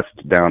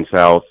west, down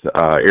south,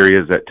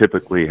 areas that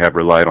typically have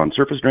relied on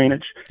surface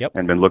drainage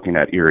and been looking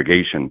at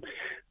irrigation.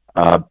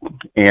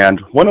 And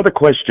one of the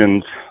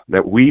questions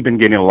that we've been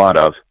getting a lot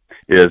of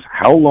is,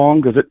 how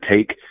long does it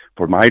take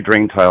for my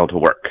drain tile to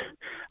work?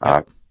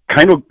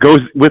 Kind of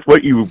goes with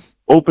what you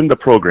opened the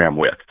program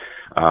with.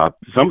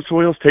 Some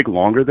soils take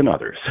longer than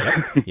others.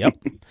 Yep.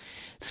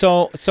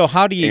 So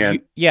how do you,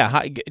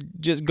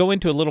 just go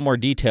into a little more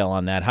detail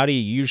on that. How do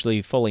you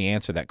usually fully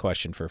answer that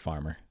question for a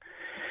farmer?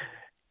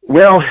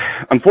 Well,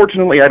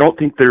 unfortunately, I don't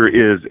think there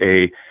is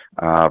an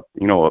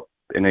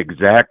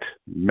exact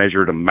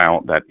measured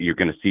amount that you're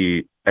going to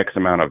see X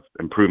amount of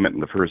improvement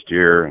in the first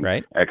year and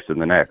X in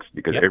the next,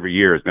 because every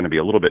year is going to be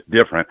a little bit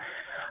different.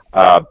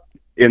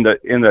 In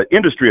the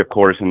industry, of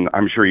course, and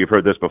I'm sure you've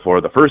heard this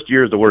before, the first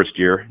year is the worst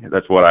year.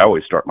 That's what I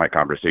always start my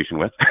conversation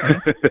with.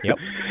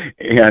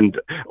 And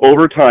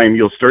over time,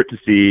 you'll start to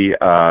see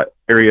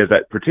areas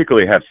that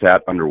particularly have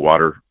sat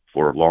underwater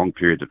for long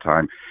periods of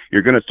time.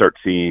 You're going to start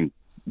seeing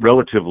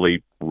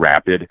relatively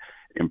rapid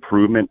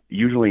improvement,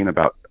 usually in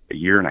about a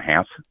year and a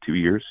half, 2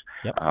 years.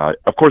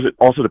 Of course, it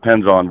also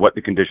depends on what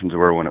the conditions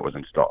were when it was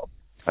installed.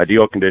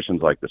 Ideal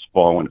conditions like this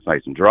fall when it's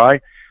nice and dry,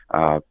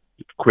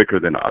 quicker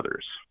than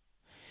others.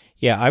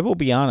 Yeah, I will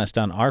be honest,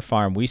 on our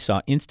farm, we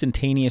saw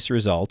instantaneous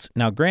results.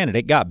 Now, granted,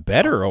 it got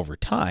better over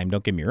time,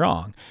 don't get me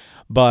wrong,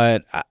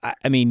 but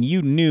I mean,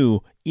 you knew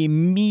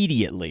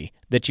immediately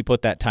that you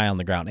put that tile in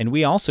the ground. And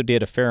we also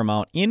did a fair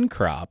amount in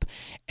crop.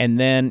 And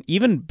then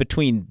even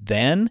between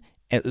then,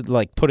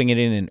 like putting it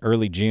in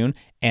early June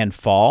and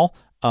fall,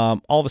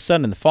 all of a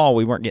sudden in the fall,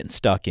 we weren't getting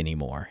stuck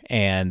anymore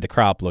and the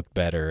crop looked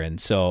better.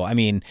 And so, I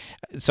mean,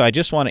 so I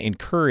just want to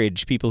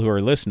encourage people who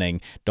are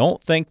listening,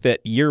 don't think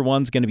that year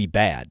one's going to be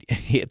bad.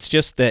 It's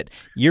just that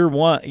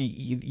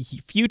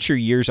future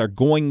years are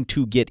going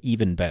to get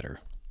even better.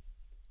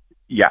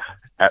 Yeah,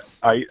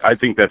 I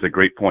think that's a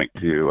great point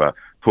to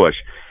push.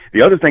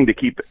 The other thing to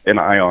keep an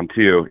eye on,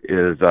 too,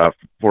 is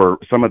for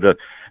some of the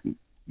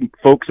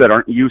folks that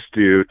aren't used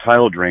to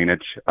tile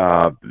drainage,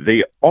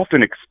 they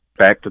often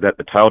expect that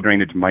the tile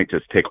drainage might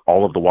just take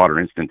all of the water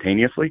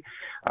instantaneously.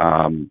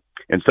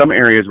 In some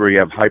areas where you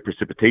have high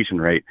precipitation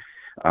rate,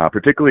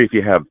 particularly if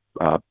you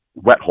have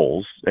wet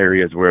holes,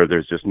 areas where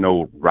there's just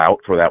no route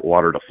for that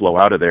water to flow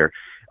out of there,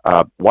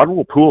 water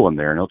will pool in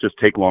there and it'll just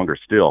take longer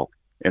still.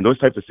 In those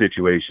types of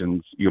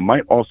situations, you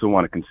might also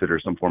want to consider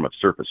some form of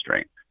surface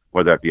drain,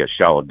 whether that be a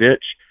shallow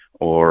ditch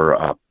or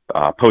a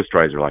post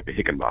riser like the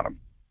Hickenbottom.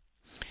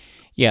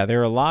 Yeah, there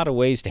are a lot of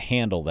ways to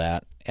handle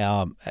that.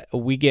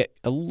 We get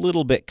a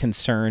little bit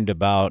concerned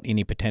about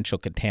any potential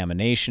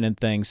contamination and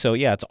things. So,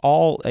 yeah, it's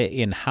all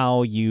in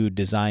how you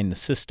design the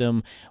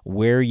system,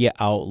 where you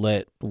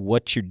outlet,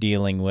 what you're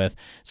dealing with.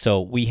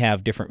 So we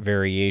have different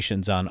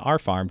variations on our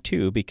farm,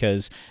 too,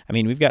 because, I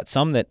mean, we've got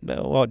some that,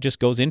 well, it just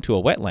goes into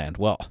a wetland.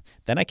 Well,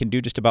 then I can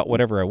do just about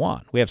whatever I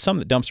want. We have some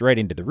that dumps right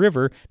into the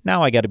river.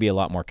 Now I got to be a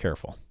lot more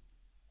careful.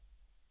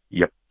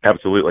 Yep.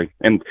 Absolutely.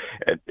 And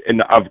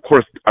of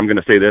course, I'm going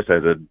to say this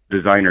as a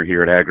designer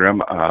here at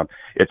Agrim.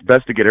 It's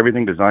best to get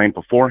everything designed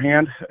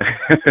beforehand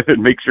and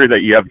make sure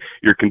that you have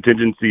your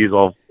contingencies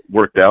all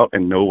worked out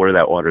and know where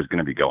that water is going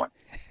to be going.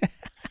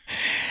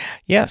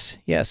 Yes,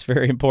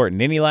 very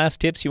important. Any last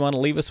tips you want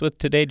to leave us with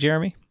today,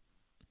 Jeremy?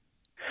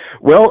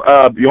 Well,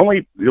 the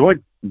only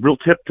real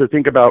tip to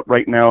think about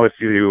right now, if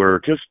you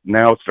are just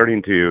now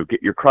starting to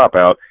get your crop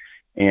out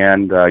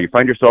and you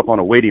find yourself on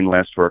a waiting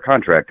list for a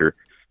contractor,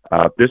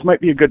 this might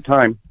be a good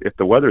time, if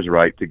the weather's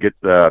right, to get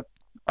a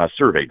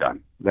survey done.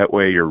 That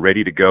way you're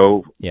ready to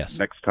go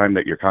next time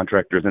that your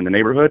contractor is in the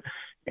neighborhood,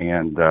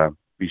 and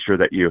be sure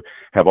that you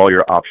have all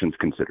your options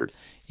considered.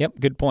 Yep,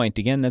 good point.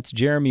 Again, that's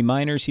Jeremy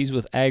Miners. He's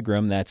with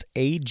Agrim. That's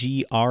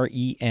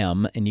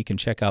AGREM, and you can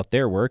check out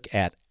their work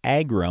at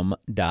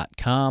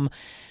agrim.com.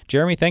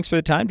 Jeremy, thanks for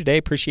the time today.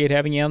 Appreciate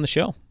having you on the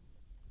show.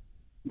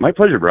 My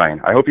pleasure,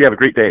 Brian. I hope you have a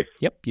great day.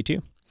 Yep, you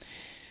too.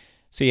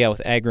 So yeah,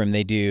 with Agrim,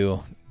 they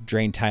do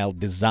drain tile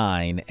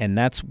design, and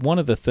that's one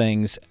of the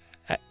things,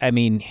 I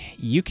mean,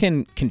 you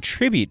can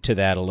contribute to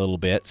that a little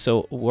bit.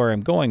 So where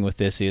I'm going with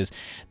this is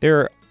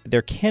there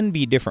can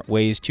be different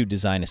ways to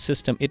design a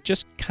system. It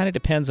just kind of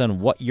depends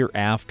on what you're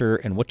after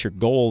and what your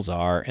goals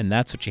are, and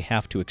that's what you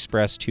have to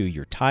express to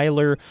your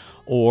tiler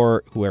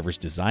or whoever's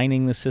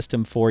designing the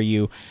system for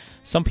you.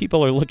 Some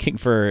people are looking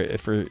for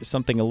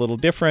something a little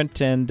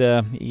different, and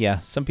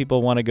some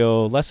people want to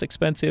go less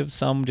expensive.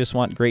 Some just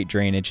want great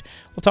drainage.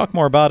 We'll talk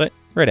more about it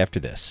right after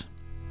this.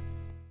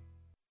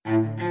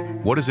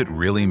 What does it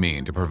really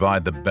mean to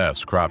provide the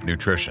best crop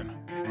nutrition?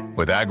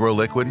 With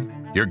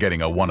AgroLiquid, you're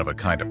getting a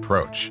one-of-a-kind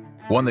approach,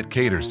 one that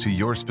caters to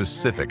your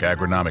specific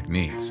agronomic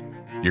needs.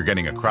 You're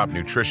getting a crop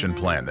nutrition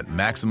plan that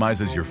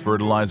maximizes your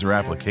fertilizer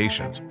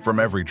applications from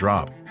every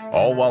drop,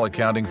 all while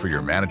accounting for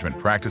your management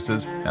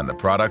practices and the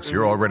products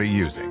you're already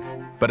using.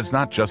 But it's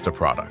not just a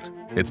product.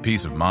 It's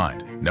peace of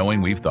mind,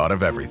 knowing we've thought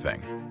of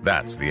everything.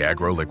 That's the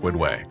AgroLiquid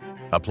way.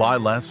 Apply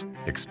less,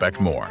 expect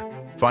more.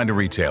 Find a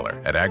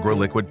retailer at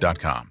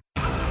agroliquid.com.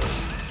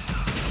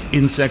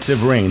 Insects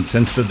have reigned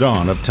since the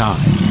dawn of time,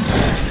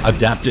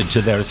 adapted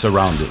to their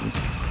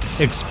surroundings,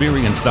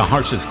 experienced the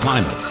harshest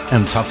climates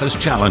and toughest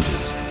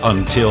challenges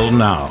until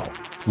now.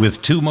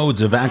 With 2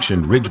 modes of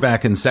action,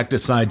 Ridgeback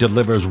insecticide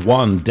delivers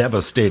one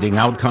devastating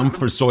outcome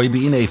for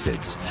soybean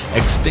aphids: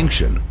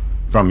 extinction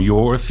from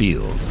your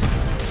fields.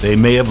 They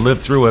may have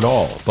lived through it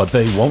all, but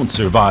they won't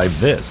survive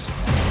this.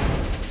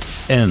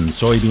 End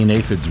soybean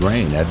aphids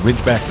reign at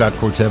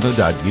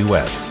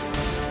ridgeback.corteva.us.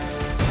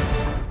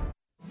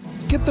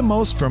 Get the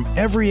most from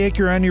every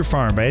acre on your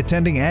farm by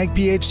attending Ag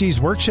PhD's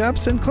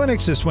workshops and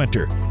clinics this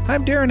winter.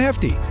 I'm Darren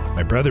Hefty.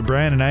 My brother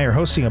Brian and I are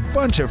hosting a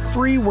bunch of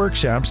free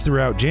workshops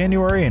throughout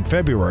January and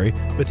February,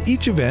 with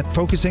each event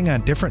focusing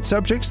on different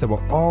subjects that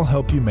will all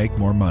help you make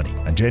more money.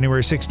 On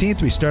January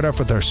 16th, we start off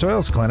with our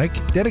soils clinic,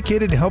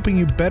 dedicated to helping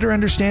you better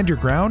understand your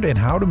ground and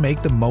how to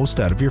make the most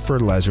out of your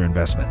fertilizer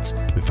investments.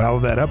 We follow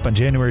that up on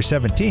January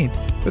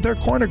 17th with our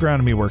corn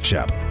agronomy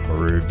workshop,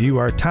 where we review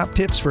our top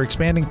tips for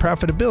expanding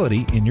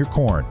profitability in your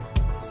corn.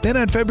 Then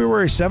on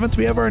February 7th,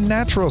 we have our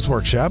Naturals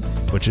Workshop,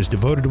 which is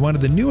devoted to one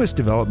of the newest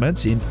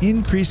developments in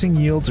increasing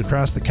yields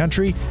across the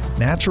country,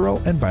 natural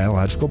and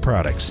biological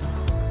products.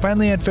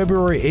 Finally, on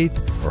February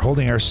 8th, we're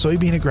holding our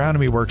Soybean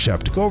Agronomy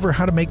Workshop to go over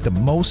how to make the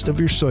most of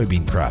your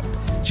soybean crop.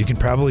 As you can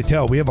probably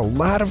tell, we have a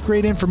lot of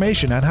great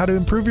information on how to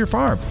improve your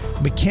farm.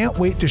 We can't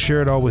wait to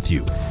share it all with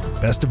you.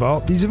 Best of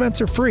all, these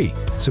events are free,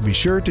 so be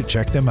sure to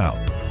check them out.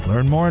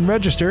 Learn more and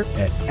register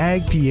at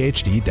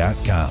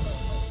agphd.com.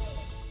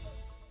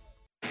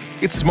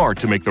 It's smart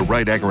to make the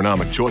right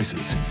agronomic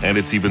choices, and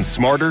it's even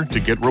smarter to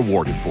get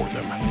rewarded for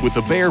them. With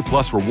the Bayer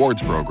Plus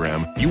Rewards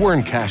program, you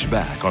earn cash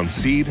back on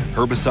seed,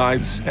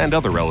 herbicides, and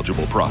other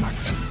eligible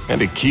products.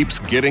 And it keeps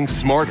getting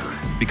smarter,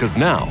 because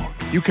now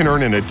you can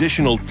earn an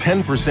additional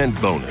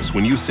 10% bonus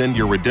when you send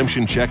your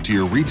redemption check to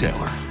your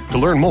retailer. To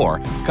learn more,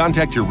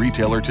 contact your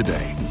retailer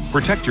today.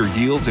 Protect your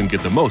yields and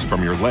get the most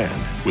from your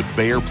land with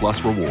Bayer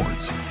Plus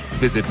Rewards.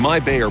 Visit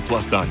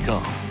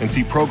mybayerplus.com and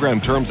see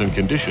program terms and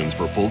conditions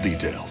for full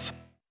details.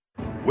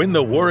 Win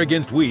the war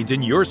against weeds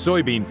in your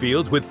soybean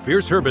fields with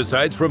Fierce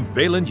herbicides from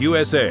Valent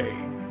USA.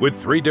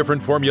 With 3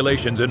 different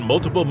formulations and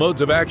multiple modes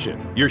of action,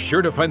 you're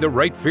sure to find the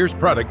right Fierce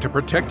product to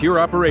protect your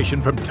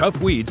operation from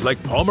tough weeds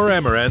like Palmer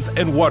amaranth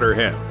and water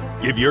hemp.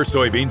 Give your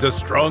soybeans a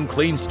strong,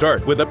 clean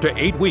start with up to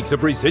 8 weeks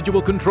of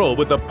residual control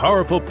with the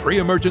powerful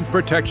pre-emergence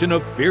protection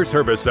of Fierce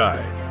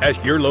herbicide.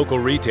 Ask your local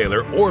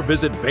retailer or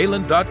visit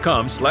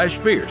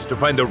valent.com/fierce to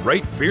find the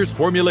right Fierce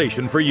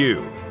formulation for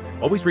you.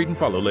 Always read and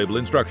follow label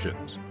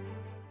instructions.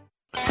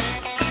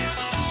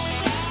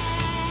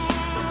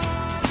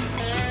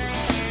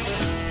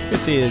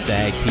 This is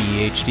Ag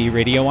PhD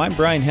Radio. I'm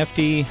Brian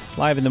Hefty,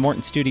 live in the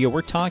Morton studio.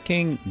 We're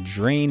talking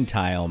drain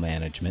tile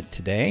management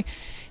today.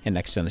 And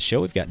next on the show,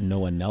 we've got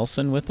Noah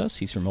Nelson with us.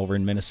 He's from over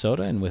in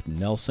Minnesota and with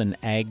Nelson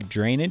Ag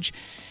Drainage.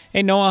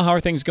 Hey, Noah, how are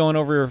things going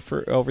over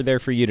there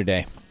for you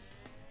today?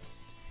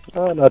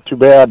 Not too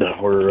bad.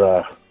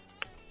 We're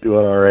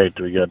doing all right.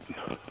 We got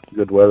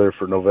good weather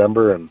for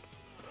November, and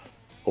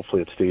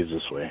hopefully it stays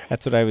this way.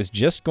 That's what I was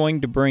just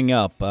going to bring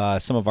up.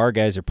 Some of our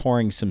guys are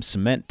pouring some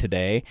cement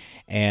today,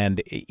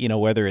 and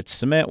whether it's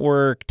cement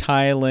work,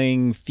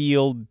 tiling,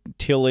 field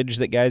tillage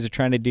that guys are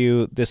trying to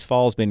do, this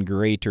fall's been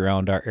great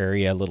around our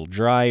area. A little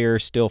drier,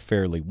 still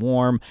fairly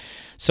warm.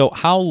 So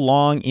how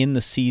long in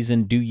the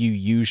season do you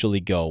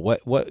usually go?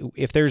 What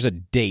if there's a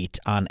date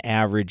on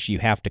average you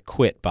have to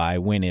quit by,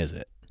 when is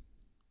it?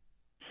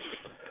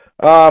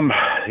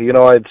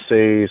 I'd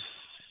say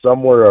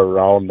somewhere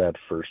around that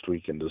first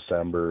week in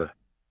December.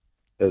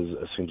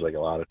 It seems like a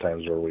lot of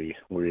times where we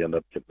end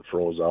up getting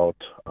froze out.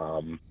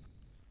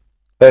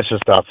 That's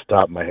just off the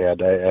top of my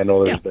head. I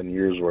know there's been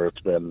years where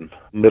it's been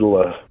middle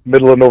of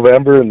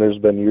November, and there's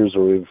been years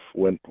where we've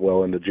went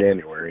well into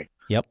January.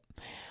 Yep.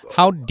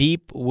 How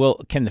deep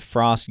can the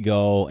frost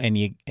go,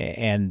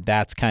 and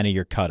that's kind of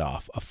your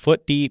cutoff? A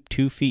foot deep,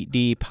 2 feet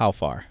deep, how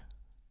far?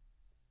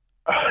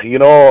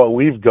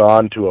 We've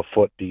gone to a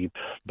foot deep,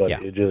 but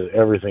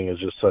everything is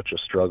just such a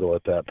struggle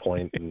at that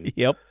point. And,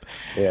 yep.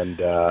 And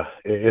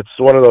it's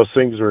one of those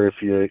things where if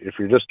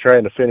you're just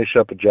trying to finish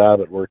up a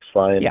job, it works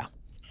fine. Yeah.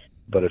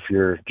 But if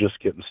you're just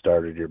getting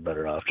started, you're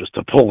better off just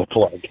to pull the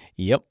plug.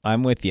 Yep,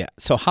 I'm with you.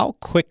 So how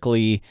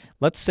quickly,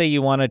 let's say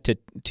you wanted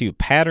to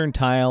pattern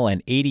tile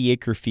an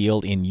 80-acre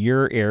field in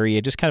your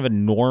area, just kind of a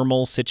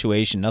normal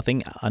situation,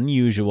 nothing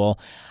unusual.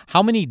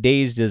 How many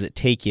days does it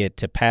take you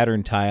to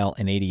pattern tile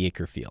an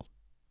 80-acre field?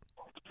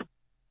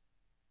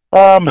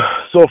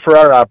 So for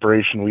our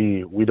operation,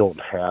 we don't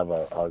have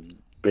a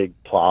big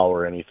plow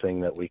or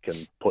anything that we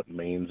can put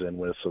mains in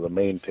with, so the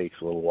main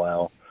takes a little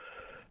while.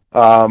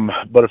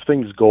 But if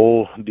things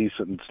go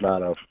decent, it's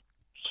not a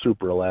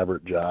super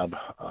elaborate job.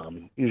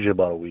 Usually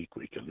about a week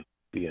we can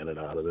be in and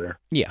out of there.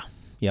 Yeah.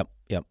 Yep.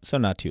 So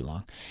not too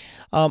long.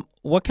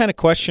 What kind of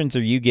questions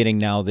are you getting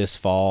now this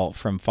fall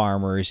from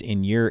farmers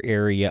in your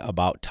area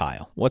about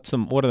tile? What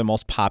are the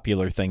most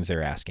popular things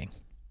they're asking?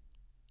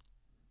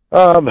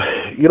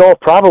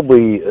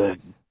 Probably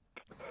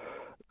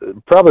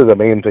the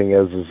main thing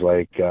is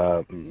like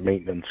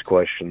maintenance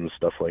questions,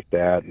 stuff like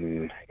that,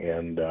 and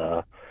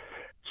as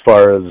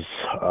far as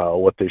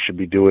what they should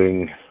be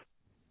doing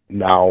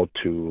now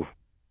to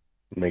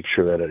make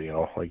sure that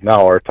like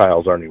now our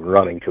tiles aren't even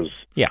running because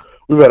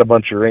we've had a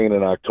bunch of rain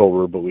in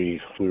October, but we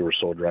were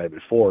so dry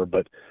before.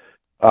 But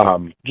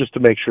just to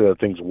make sure that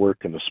things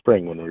work in the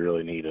spring when we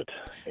really need it.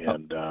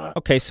 And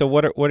okay, so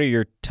what are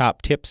your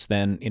top tips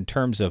then in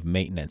terms of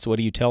maintenance? What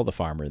do you tell the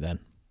farmer then?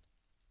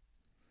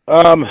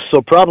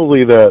 So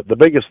probably the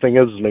biggest thing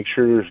is make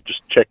sure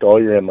just check all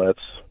your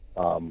inlets.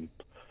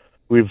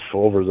 We've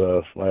over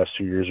the last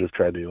few years we've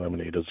tried to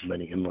eliminate as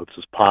many inlets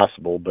as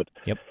possible, but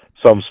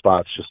some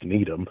spots just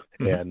need them.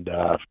 And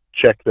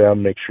check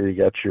them. Make sure you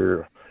got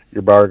your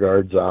bar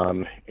guards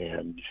on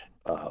and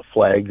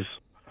flags.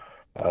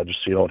 Just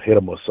so you don't hit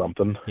them with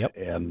something.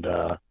 And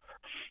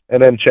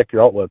then check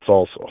your outlets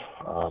also.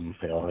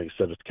 Like I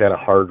said, it's kind of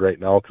hard right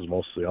now because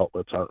most of the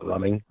outlets aren't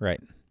running.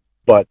 Right.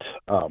 But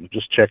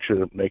just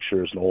make sure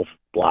there's no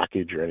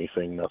blockage or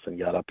anything. Nothing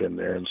got up in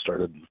there and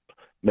started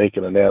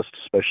making a nest,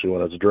 especially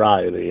when it's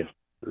dry.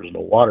 There's no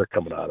water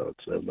coming out of it,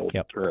 so there's no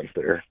current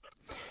there.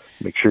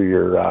 Make sure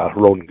your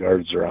rodent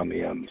guards are on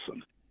the ends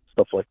and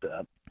stuff like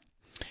that.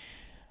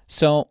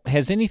 So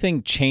has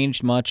anything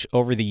changed much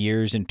over the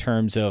years in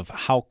terms of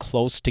how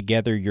close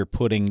together you're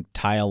putting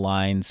tile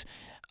lines?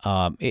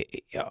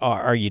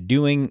 Are you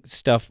doing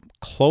stuff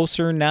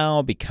closer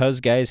now because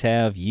guys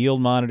have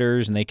yield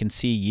monitors and they can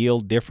see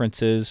yield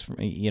differences,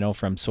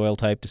 from soil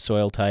type to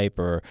soil type,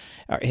 or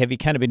have you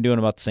kind of been doing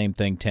about the same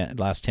thing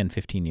last 10,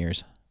 15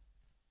 years?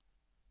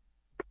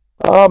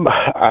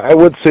 I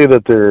would say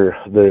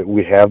that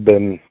we have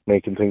been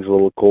making things a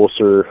little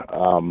closer.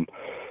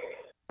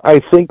 I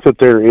think that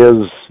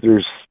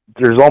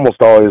there's almost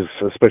always,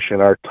 especially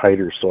in our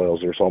tighter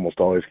soils, there's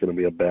almost always going to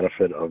be a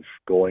benefit of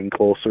going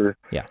closer.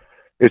 Yeah.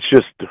 It's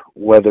just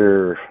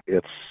whether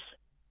it's,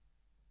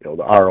 the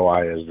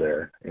ROI is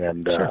there.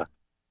 And, sure.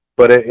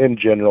 But in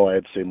general,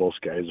 I'd say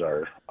most guys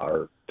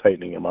are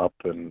tightening them up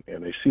and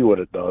they see what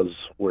it does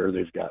where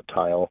they've got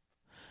tile.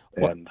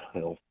 And,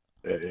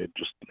 it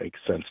just makes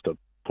sense to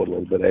put a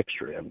little bit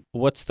extra in.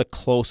 What's the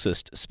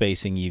closest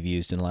spacing you've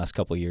used in the last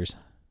couple of years?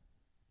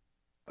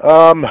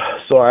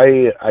 So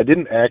I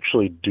didn't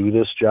actually do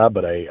this job,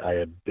 but I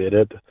had bid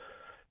it.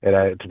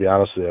 And to be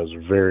honest with you, I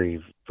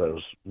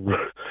was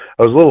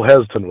a little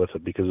hesitant with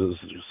it because it was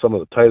some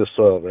of the tightest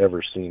soil I've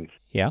ever seen.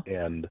 Yeah.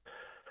 And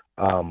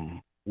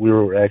we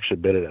were actually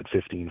bid it at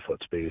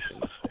 15-foot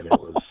spacings, and it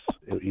was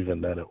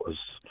even then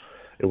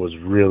it was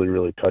really,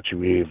 really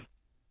touchy.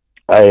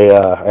 I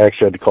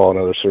actually had to call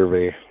another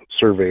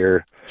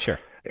surveyor. Sure.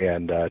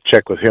 And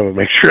check with him and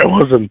make sure I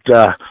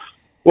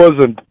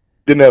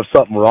didn't have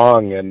something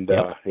wrong. And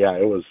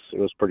it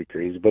was pretty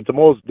crazy. But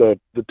the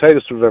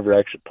tightest we've ever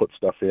actually put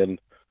stuff in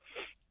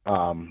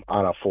on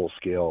a full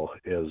scale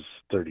is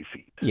 30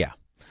 feet. Yeah.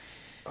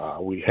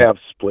 We have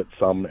split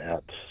some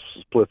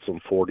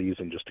 40s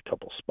in just a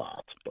couple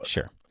spots. But.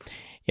 Sure.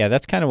 Yeah,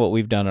 that's kind of what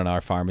we've done on our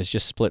farm is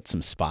just split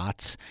some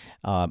spots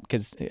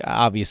because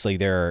obviously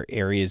there are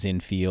areas in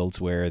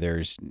fields where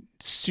there's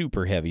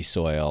super heavy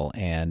soil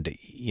and,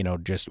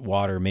 just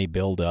water may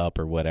build up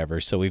or whatever.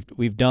 So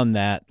we've done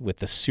that with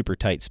the super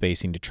tight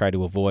spacing to try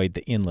to avoid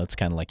the inlets,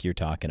 kind of like you're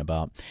talking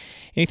about.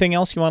 Anything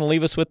else you want to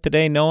leave us with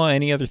today, Noah?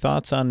 Any other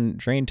thoughts on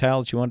drain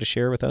tile that you wanted to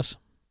share with us?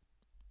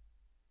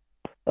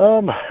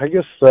 I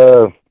guess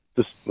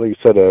just like you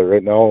said,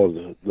 right now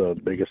the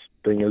biggest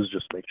thing is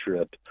just make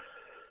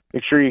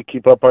sure you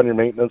keep up on your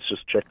maintenance,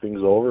 just check things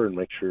over and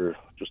make sure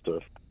just to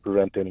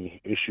prevent any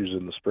issues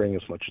in the spring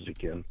as much as you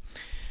can.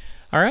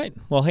 All right.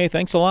 Well, hey,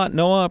 thanks a lot,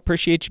 Noah.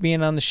 Appreciate you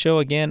being on the show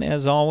again,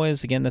 as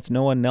always. Again, that's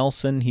Noah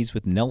Nelson. He's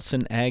with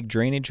Nelson Ag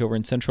Drainage over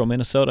in central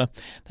Minnesota.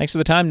 Thanks for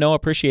the time, Noah.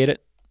 Appreciate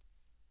it.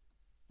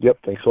 Yep.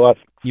 Thanks a lot.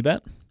 You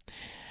bet.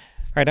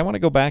 All right, I want to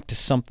go back to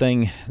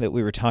something that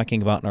we were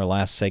talking about in our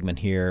last segment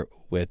here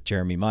with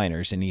Jeremy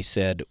Miners, and he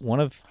said one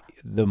of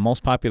the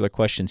most popular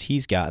questions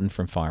he's gotten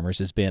from farmers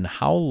has been,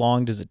 how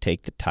long does it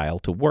take the tile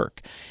to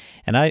work?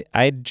 And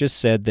I just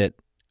said that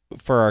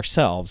for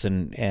ourselves,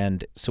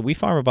 and so we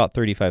farm about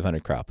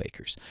 3,500 crop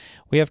acres.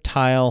 We have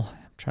tile.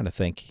 I'm trying to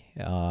think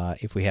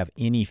if we have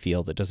any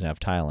field that doesn't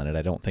have tile in it.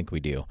 I don't think we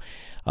do.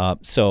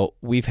 So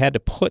we've had to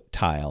put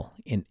tile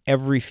in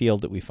every field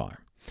that we farm.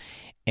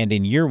 And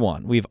in year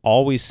one, we've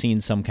always seen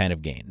some kind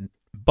of gain.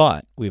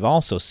 But we've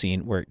also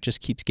seen where it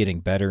just keeps getting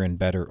better and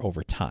better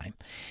over time.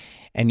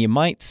 And you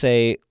might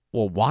say,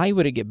 well, why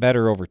would it get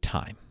better over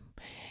time?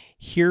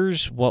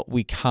 Here's what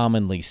we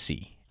commonly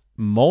see.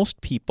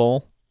 Most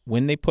people,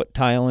 when they put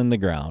tile in the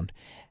ground,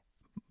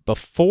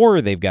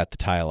 before they've got the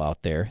tile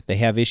out there, they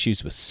have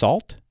issues with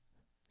salt,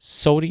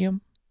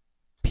 sodium,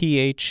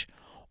 pH,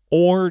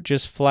 or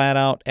just flat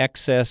out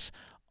excess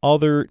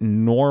other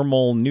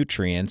normal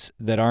nutrients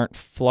that aren't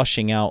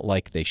flushing out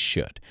like they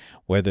should,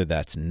 whether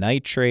that's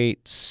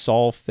nitrate,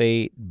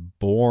 sulfate,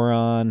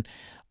 boron.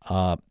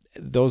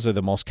 Those are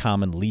the most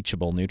common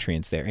leachable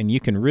nutrients there. And you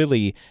can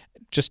really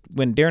just,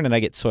 when Darren and I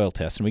get soil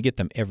tests, and we get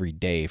them every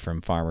day from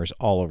farmers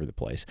all over the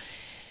place,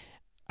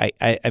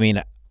 I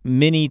mean,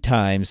 many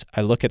times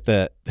I look at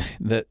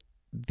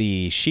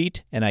the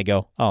sheet and I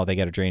go, oh, they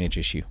got a drainage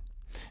issue.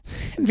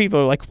 And people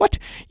are like, what?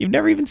 You've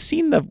never even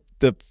seen the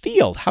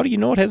field. How do you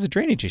know it has a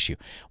drainage issue?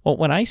 Well,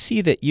 when I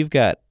see that you've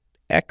got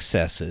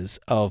excesses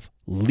of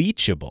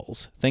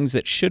leachables, things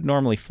that should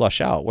normally flush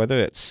out, whether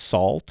it's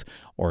salt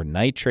or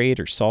nitrate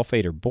or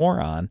sulfate or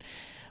boron,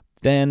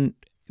 then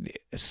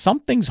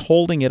something's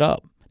holding it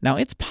up. Now,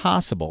 it's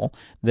possible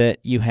that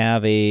you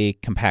have a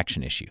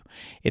compaction issue.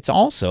 It's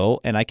also,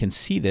 and I can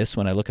see this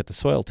when I look at the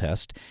soil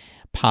test,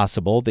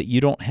 possible that you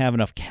don't have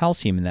enough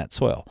calcium in that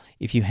soil.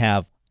 If you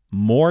have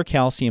more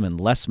calcium and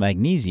less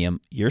magnesium,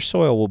 your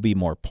soil will be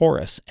more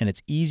porous, and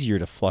it's easier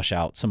to flush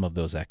out some of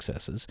those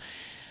excesses.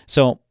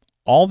 So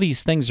all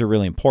these things are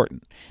really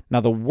important.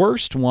 Now, the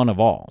worst one of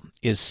all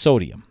is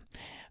sodium.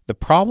 The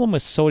problem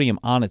with sodium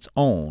on its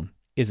own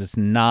is it's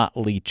not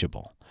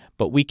leachable,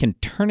 but we can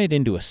turn it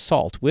into a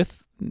salt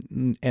with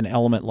an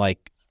element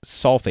like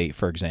sulfate,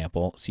 for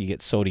example. So you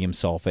get sodium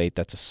sulfate,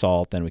 that's a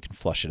salt, then we can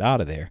flush it out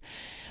of there.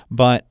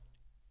 But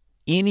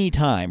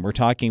anytime we're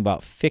talking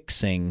about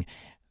fixing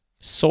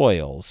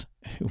soils,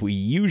 we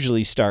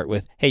usually start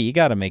with, hey, you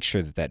got to make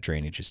sure that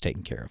drainage is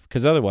taken care of,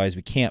 because otherwise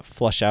we can't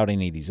flush out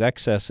any of these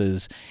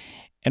excesses.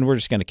 and we're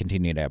just going to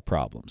continue to have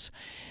problems.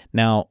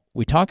 Now,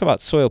 we talk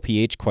about soil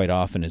pH quite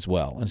often as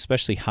well, and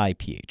especially high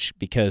pH,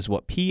 because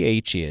what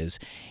pH is,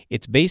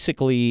 it's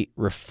basically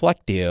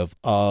reflective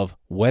of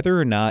whether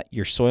or not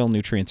your soil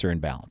nutrients are in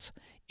balance.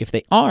 If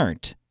they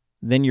aren't,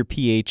 then your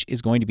pH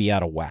is going to be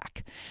out of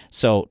whack.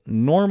 So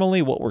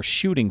normally what we're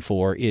shooting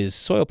for is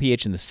soil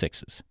pH in the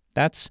 6s.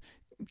 That's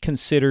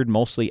considered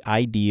mostly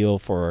ideal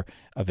for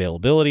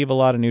availability of a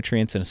lot of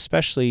nutrients and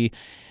especially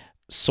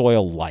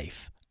soil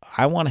life.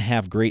 I want to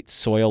have great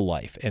soil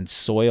life and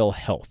soil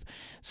health.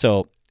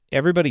 So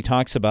everybody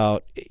talks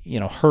about,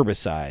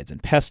 herbicides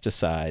and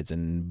pesticides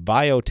and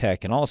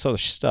biotech and all this other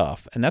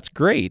stuff, and that's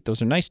great.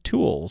 Those are nice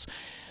tools.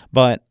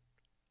 But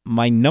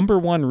my number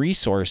one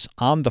resource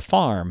on the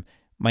farm,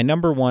 my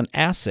number one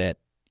asset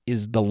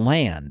is the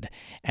land,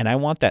 and I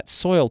want that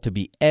soil to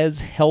be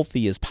as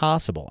healthy as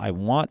possible. I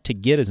want to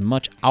get as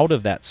much out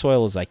of that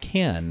soil as I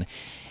can,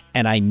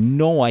 and I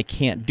know I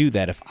can't do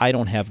that if I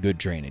don't have good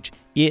drainage.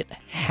 It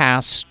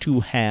has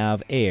to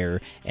have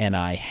air, and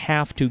I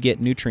have to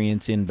get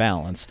nutrients in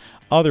balance.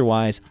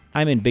 Otherwise,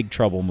 I'm in big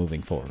trouble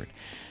moving forward.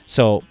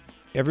 So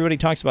everybody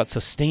talks about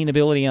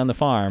sustainability on the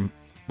farm.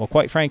 Well,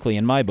 quite frankly,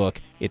 in my book,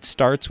 it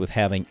starts with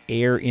having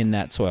air in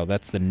that soil.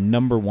 That's the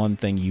number one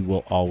thing you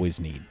will always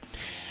need.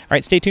 All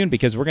right, stay tuned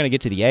because we're going to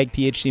get to the Ag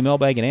PhD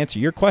mailbag and answer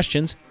your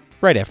questions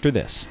right after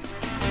this.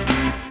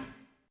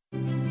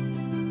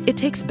 It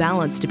takes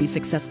balance to be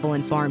successful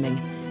in farming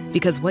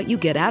because what you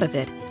get out of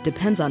it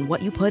depends on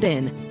what you put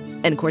in.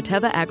 And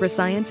Corteva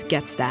Agriscience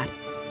gets that.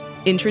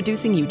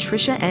 Introducing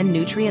Utrisha N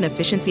Nutrient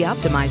Efficiency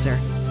Optimizer,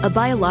 a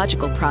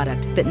biological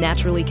product that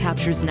naturally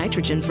captures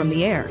nitrogen from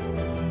the air.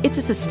 It's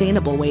a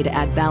sustainable way to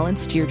add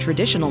balance to your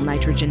traditional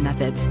nitrogen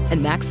methods and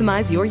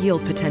maximize your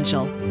yield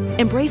potential.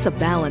 Embrace a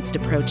balanced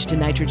approach to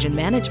nitrogen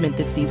management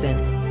this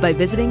season by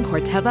visiting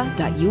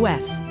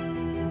Corteva.us.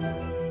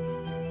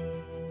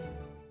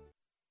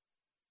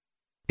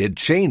 It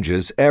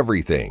changes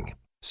everything.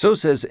 So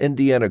says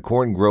Indiana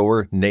corn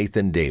grower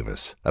Nathan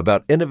Davis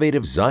about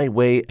innovative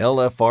Xyway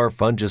LFR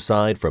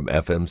fungicide from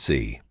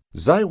FMC.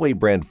 Xyway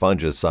brand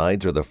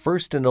fungicides are the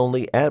first and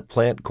only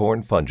at-plant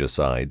corn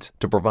fungicides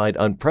to provide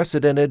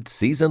unprecedented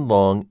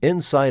season-long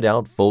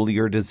inside-out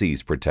foliar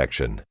disease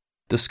protection.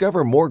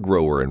 Discover more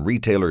grower and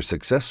retailer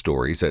success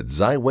stories at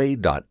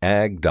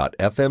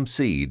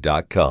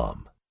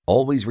xyway.ag.fmc.com.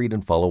 Always read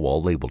and follow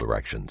all label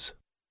directions.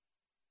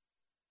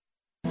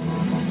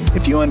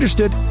 If you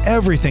understood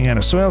everything on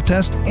a soil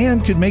test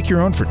and could make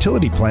your own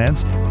fertility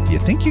plans, do you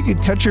think you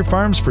could cut your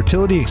farm's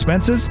fertility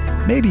expenses,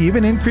 maybe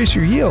even increase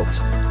your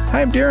yields?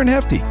 Hi, I'm Darren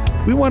Hefty.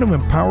 We want to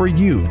empower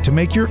you to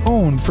make your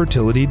own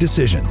fertility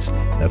decisions.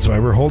 That's why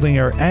we're holding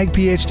our Ag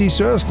PhD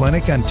Soils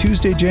Clinic on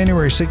Tuesday,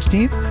 January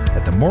 16th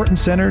at the Morton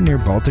Center near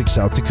Baltic,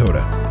 South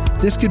Dakota.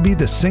 This could be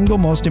the single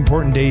most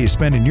important day you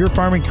spend in your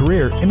farming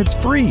career, and it's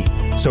free.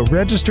 So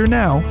register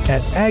now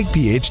at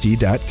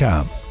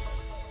agphd.com.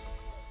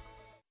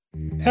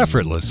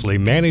 Effortlessly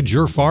manage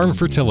your farm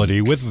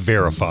fertility with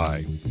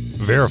Verify.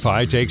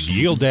 Verify takes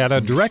yield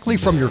data directly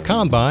from your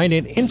combine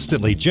and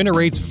instantly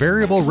generates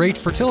variable rate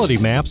fertility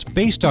maps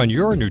based on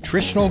your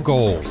nutritional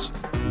goals.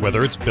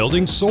 Whether it's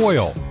building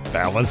soil,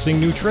 balancing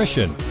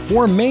nutrition,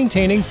 or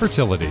maintaining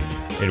fertility.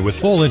 And with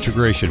full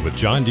integration with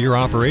John Deere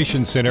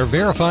Operations Center,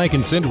 Verify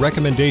can send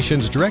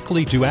recommendations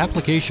directly to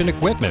application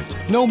equipment,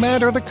 no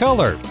matter the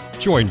color.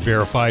 Join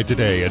Verify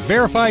today at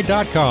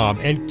verify.com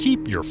and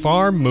keep your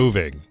farm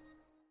moving.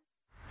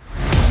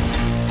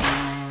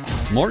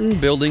 Morton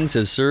Buildings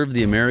has served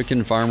the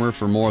American farmer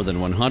for more than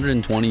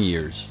 120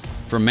 years.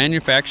 From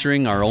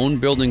manufacturing our own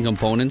building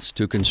components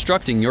to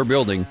constructing your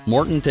building,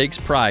 Morton takes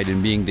pride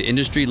in being the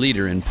industry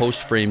leader in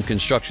post-frame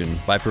construction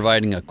by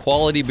providing a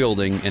quality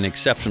building and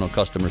exceptional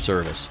customer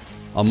service.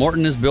 A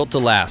Morton is built to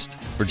last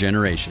for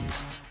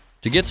generations.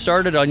 To get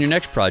started on your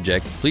next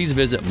project, please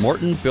visit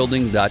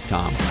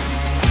mortonbuildings.com.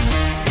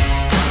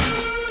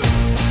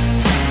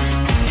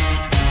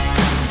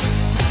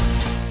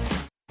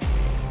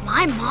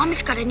 My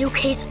mom's got a new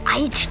Case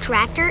IH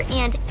tractor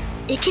and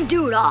it can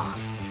do it all.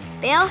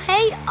 Bale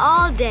hay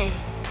all day.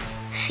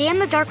 See in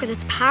the dark with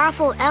its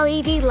powerful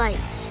LED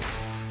lights.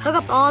 Hook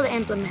up all the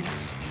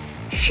implements.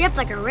 Shift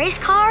like a race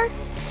car,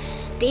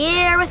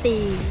 steer with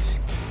ease.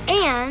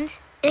 And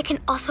it can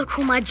also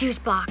cool my juice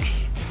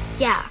box.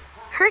 Yeah,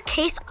 her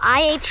Case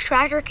IH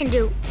tractor can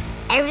do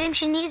everything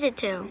she needs it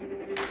to.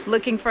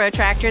 Looking for a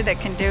tractor that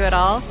can do it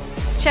all?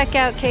 Check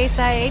out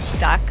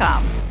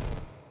caseih.com.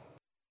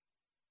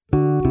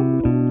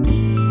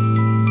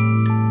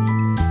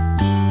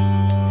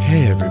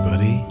 Hey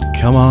everybody,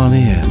 come on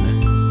in.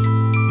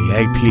 The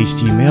Ag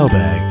PhD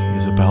mailbag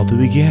is about to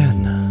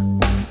begin.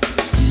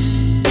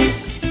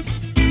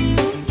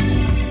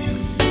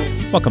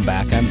 Welcome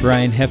back. I'm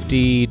Brian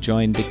Hefty,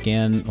 joined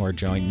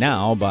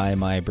now by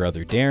my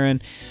brother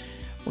Darren.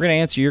 We're going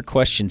to answer your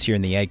questions here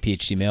in the Ag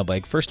PhD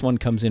mailbag. First one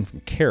comes in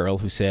from Carol,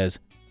 who says,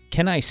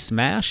 can I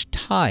smash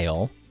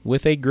tile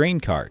with a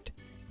grain cart?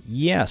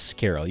 Yes,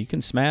 Carol, you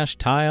can smash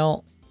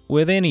tile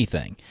with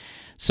anything.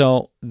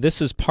 So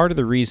this is part of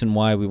the reason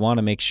why we want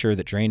to make sure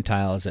that drain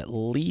tile is at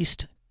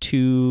least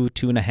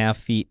 2.5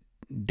 feet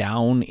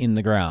down in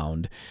the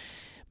ground.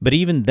 But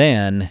even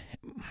then,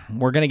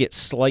 we're going to get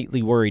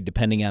slightly worried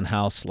depending on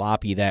how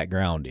sloppy that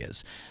ground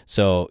is.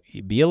 So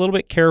be a little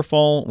bit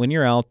careful when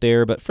you're out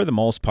there, but for the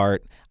most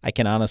part, I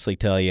can honestly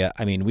tell you,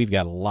 I mean, we've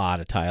got a lot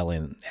of tile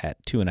in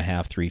at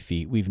 2.5, 3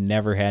 feet. We've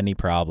never had any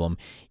problem,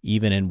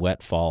 even in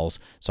wet falls.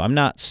 So I'm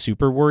not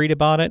super worried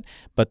about it,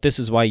 but this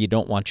is why you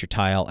don't want your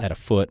tile at 1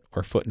 foot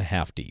or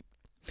 1.5 deep.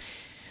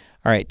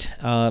 All right,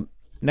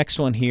 next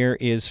one here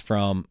is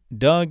from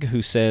Doug,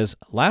 who says,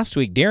 last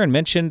week Darren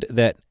mentioned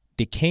that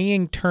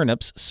decaying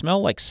turnips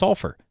smell like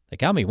sulfur. That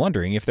got me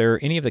wondering if there are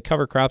any of the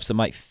cover crops that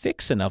might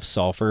fix enough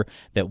sulfur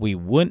that we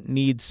wouldn't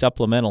need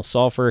supplemental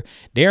sulfur.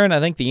 Darren, I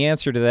think the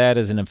answer to that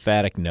is an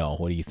emphatic no.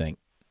 What do you think?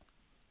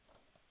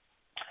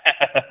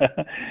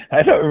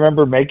 I don't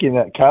remember making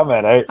that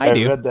comment. I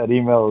do. read that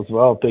email as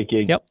well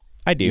thinking. Yep,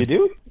 I do. You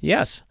do?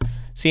 Yes.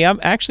 See, I'm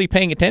actually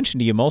paying attention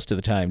to you most of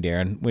the time,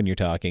 Darren, when you're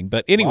talking.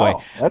 But anyway,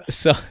 wow,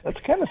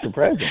 that's kind of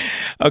surprising.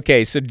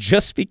 Okay, so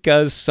just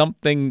because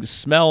something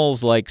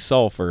smells like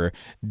sulfur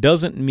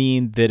doesn't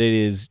mean that it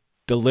is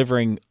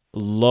delivering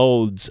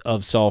loads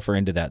of sulfur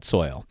into that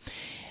soil.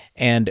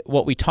 And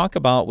what we talk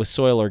about with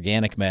soil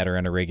organic matter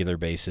on a regular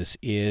basis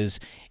is,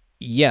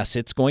 yes,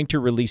 it's going to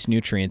release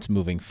nutrients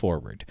moving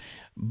forward,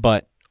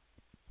 but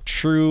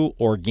true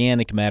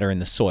organic matter in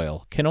the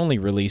soil can only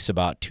release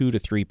about 2 to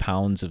 3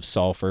 pounds of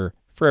sulfur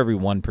for every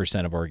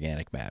 1% of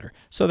organic matter.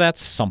 So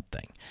that's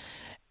something.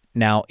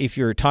 Now, if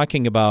you're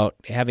talking about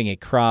having a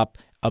crop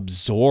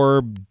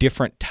absorb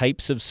different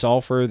types of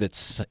sulfur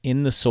that's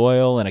in the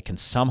soil and it can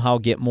somehow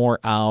get more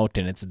out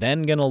and it's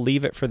then going to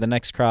leave it for the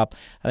next crop,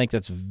 I think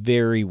that's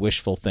very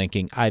wishful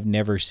thinking. I've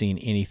never seen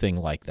anything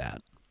like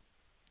that.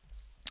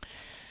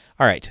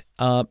 All right,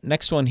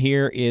 next one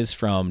here is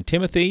from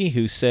Timothy,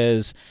 who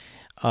says,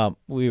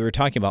 we were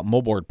talking about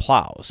moldboard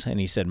plows,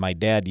 and he said, my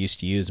dad used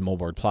to use a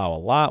moldboard plow a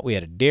lot. We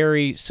had a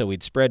dairy, so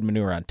we'd spread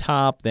manure on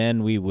top,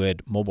 then we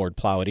would moldboard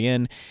plow it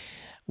in.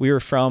 We were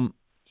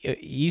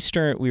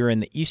in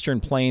the eastern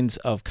plains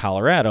of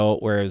Colorado,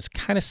 where it was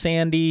kind of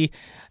sandy,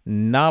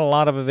 not a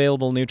lot of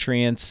available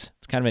nutrients.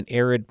 It's kind of an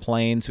arid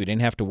plains. We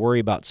didn't have to worry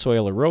about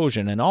soil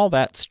erosion, and all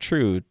that's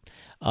true.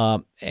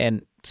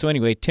 And so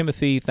anyway,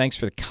 Timothy, thanks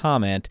for the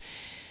comment.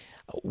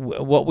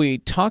 What we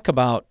talk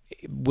about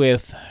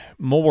with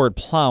moldboard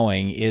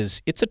plowing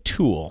is it's a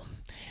tool.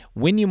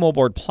 When you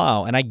moldboard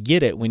plow, and I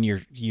get it when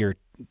you're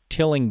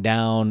tilling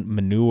down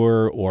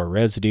manure or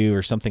residue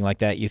or something like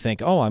that, you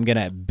think, oh, I'm going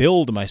to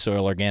build my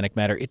soil organic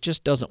matter. It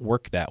just doesn't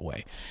work that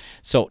way.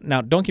 So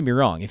now, don't get me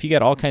wrong. If you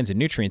got all kinds of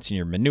nutrients in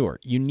your manure,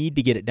 you need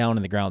to get it down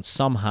in the ground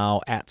somehow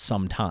at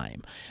some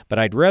time. But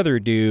I'd rather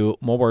do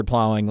moldboard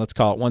plowing, let's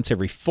call it once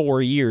every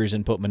 4 years,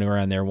 and put manure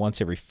on there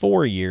once every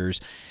 4 years,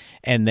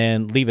 and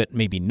then leave it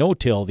maybe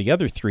no-till the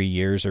other 3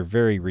 years or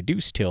very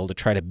reduced till to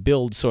try to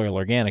build soil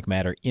organic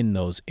matter in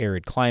those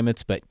arid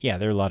climates. But yeah,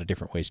 there are a lot of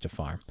different ways to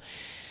farm.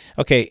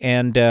 Okay,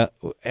 and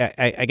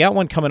I got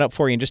one coming up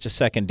for you in just a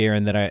second,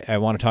 Darren, that I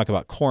want to talk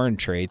about corn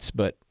traits,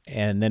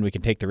 and then we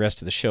can take the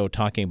rest of the show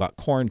talking about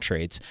corn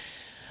traits.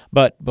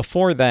 But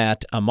before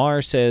that,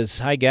 Amar says,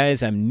 hi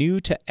guys, I'm new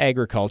to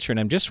agriculture, and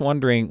I'm just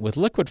wondering, with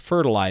liquid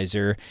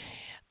fertilizer,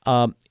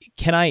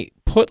 can I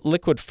put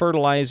liquid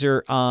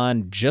fertilizer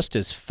on just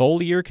as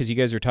foliar? Because you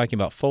guys were talking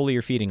about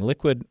foliar feeding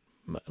liquid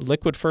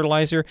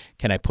fertilizer.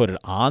 Can I put it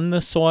on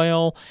the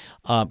soil?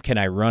 Can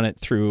I run it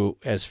through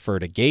as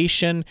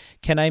fertigation?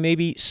 Can I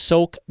maybe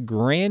soak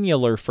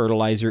granular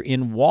fertilizer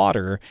in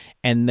water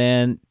and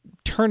then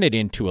turn it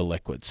into a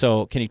liquid?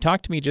 So can you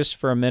talk to me just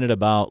for a minute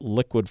about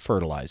liquid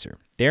fertilizer?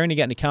 Darren, you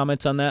got any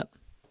comments on that?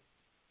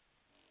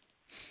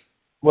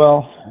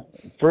 Well,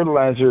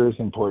 fertilizer is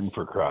important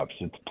for crops.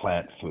 It's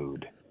plant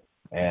food.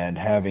 And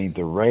having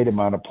the right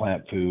amount of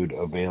plant food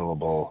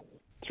available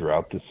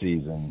throughout the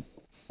season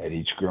at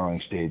each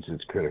growing stage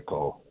that's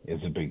critical is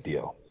a big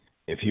deal.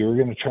 If you were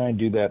going to try and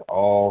do that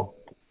all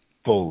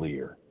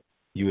foliar,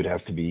 you would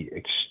have to be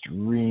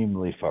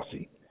extremely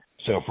fussy.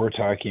 So if we're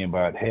talking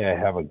about, hey, I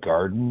have a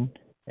garden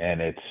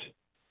and it's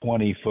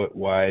 20 foot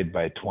wide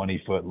by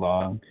 20 foot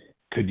long,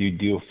 could you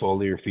do a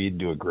foliar feed and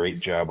do a great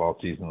job all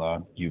season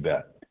long? You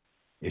bet.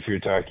 If you're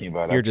talking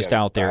about, you're just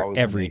out there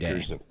every day.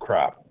 Acres of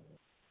crop.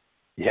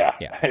 Yeah.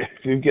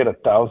 If you get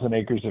 1,000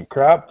 acres of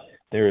crop,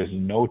 there is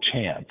no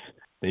chance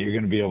that you're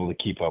going to be able to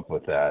keep up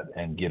with that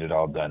and get it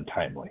all done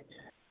timely.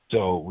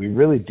 So we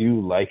really do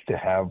like to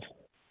have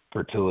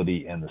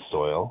fertility in the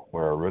soil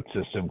where our root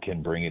system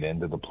can bring it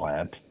into the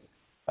plant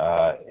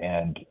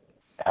and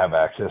have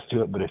access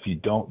to it. But if you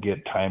don't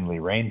get timely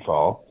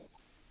rainfall,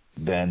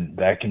 then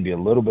that can be a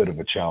little bit of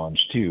a challenge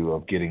too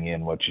of getting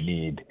in what you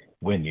need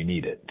when you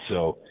need it.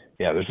 So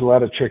yeah, there's a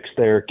lot of tricks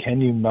there.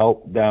 Can you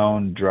melt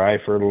down dry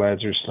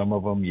fertilizers? Some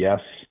of them, yes.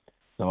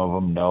 Some of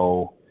them,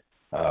 no.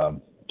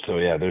 So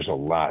yeah, there's a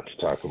lot to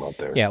talk about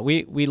there. Yeah,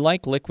 we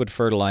like liquid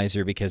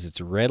fertilizer because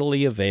it's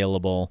readily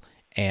available,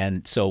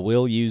 and so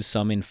we'll use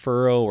some in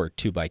furrow or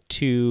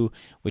 2x2,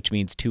 which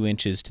means 2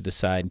 inches to the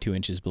side and 2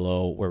 inches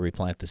below where we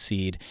plant the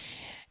seed.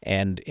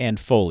 and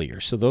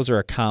foliar. So those are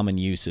our common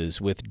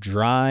uses. With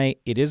dry,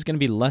 it is going to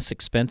be less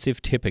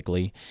expensive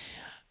typically,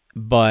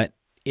 but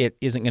it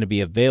isn't going to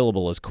be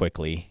available as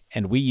quickly.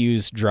 And we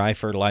use dry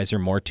fertilizer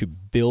more to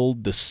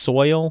build the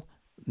soil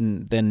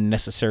than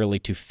necessarily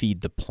to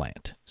feed the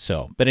plant.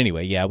 But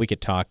anyway, yeah, we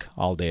could talk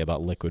all day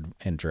about liquid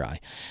and dry.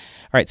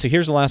 All right, so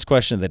here's the last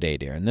question of the day,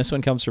 Darren. This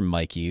one comes from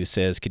Mikey, who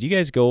says, could you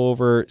guys go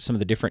over some of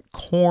the different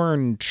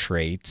corn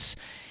traits?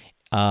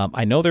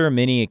 I know there are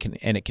many,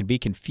 and it can be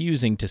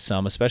confusing to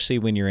some, especially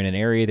when you're in an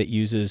area that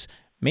uses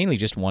mainly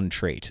just one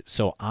trait.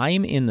 So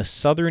I'm in the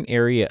southern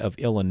area of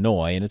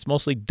Illinois, and it's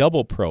mostly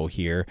double pro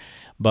here,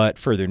 but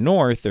further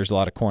north, there's a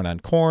lot of corn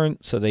on corn,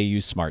 so they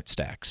use Smart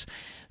Stacks.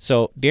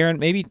 So, Darren,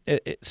 maybe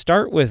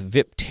start with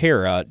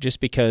Viptera, just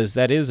because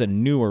that is a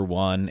newer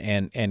one,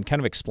 and kind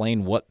of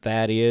explain what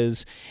that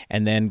is,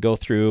 and then go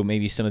through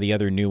maybe some of the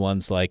other new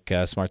ones like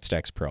Smart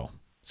Stacks Pro.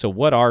 So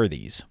what are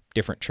these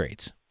different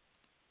traits?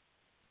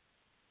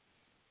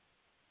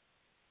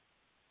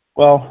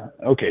 Well,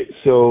 okay,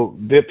 so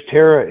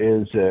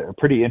Viptera is a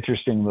pretty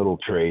interesting little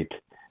trait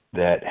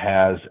that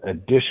has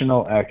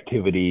additional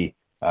activity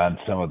on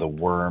some of the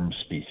worm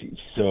species.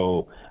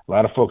 So a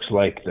lot of folks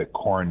like the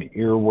corn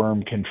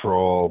earworm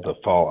control, the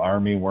fall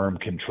armyworm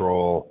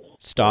control,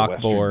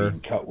 stalk borer,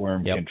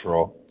 cutworm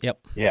control.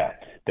 Yep. Yeah,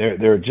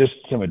 there are just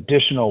some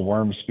additional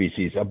worm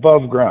species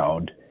above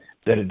ground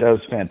that it does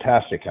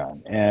fantastic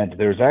on. And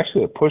there's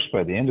actually a push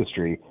by the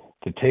industry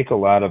to take a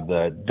lot of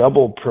the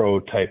double pro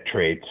type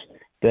traits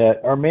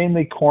that are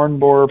mainly corn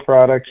borer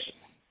products.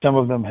 Some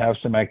of them have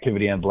some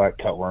activity on black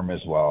cutworm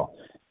as well,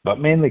 but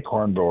mainly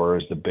corn borer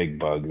is the big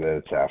bug that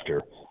it's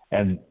after.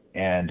 And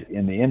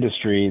in the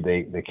industry,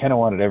 they kind of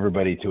wanted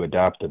everybody to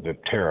adopt the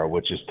Viptera,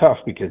 which is tough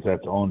because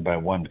that's owned by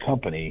one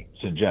company,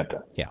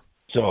 Syngenta. Yeah.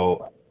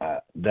 So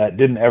that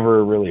didn't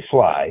ever really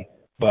fly,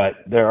 but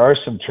there are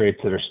some traits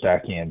that are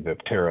stacking in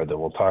Viptera that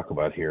we'll talk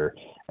about here,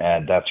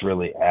 and that's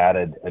really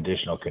added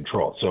additional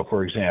control. So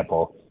for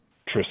example,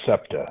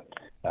 Tricepta,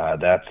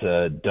 that's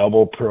a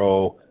double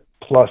pro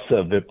plus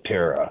a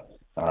Viptera,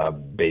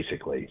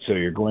 basically. So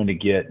you're going to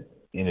get,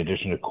 in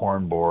addition to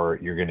corn borer,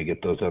 you're going to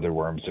get those other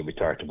worms that we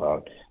talked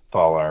about,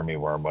 fall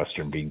armyworm,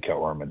 western bean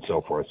cutworm, and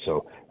so forth.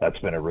 So that's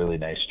been a really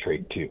nice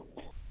trait too.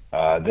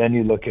 Then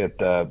you look at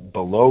the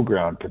below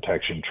ground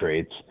protection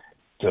traits.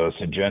 So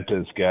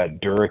Syngenta's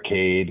got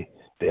Duracade.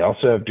 They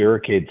also have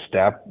Duracade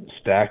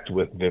stacked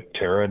with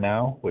Viptera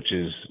now, which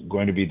is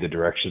going to be the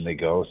direction they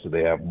go. So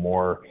they have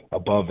more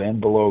above and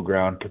below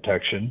ground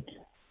protection.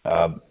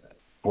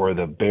 For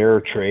the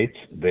Bayer traits,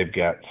 they've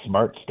got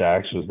Smart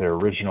Stacks, was their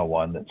original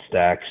one that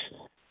stacks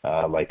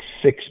like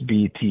 6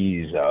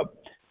 BTs up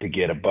to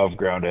get above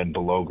ground and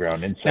below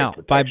ground insect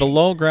protection. By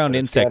below ground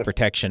insect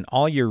protection,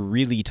 all you're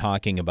really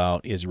talking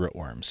about is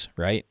rootworms,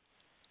 right?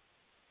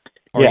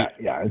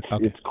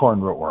 It's corn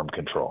rootworm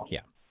control.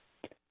 Yeah.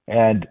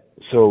 And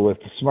so with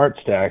the Smart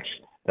Stacks,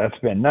 that's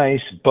been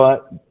nice,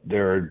 but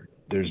there's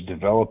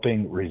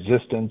developing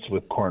resistance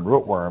with corn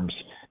rootworms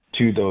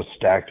to those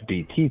stacked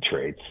BT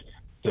traits.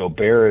 So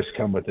Bayer has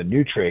come with a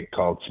new trait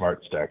called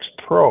Smart Stacks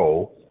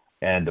Pro,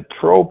 and the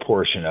Pro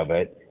portion of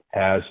it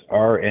has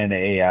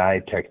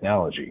RNAi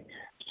technology.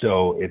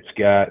 So it's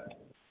got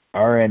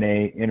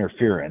RNA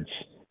interference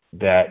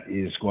that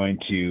is going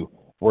to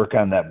work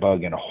on that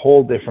bug in a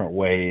whole different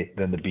way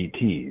than the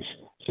BTs.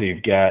 So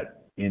you've got,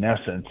 in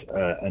essence,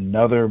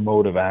 another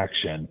mode of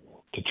action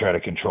to try to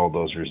control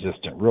those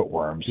resistant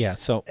rootworms. Yeah,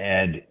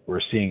 and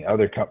we're seeing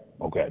other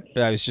okay.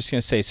 I was just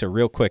going to say, so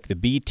real quick, the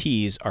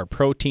BTs are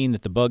protein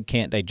that the bug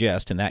can't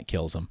digest, and that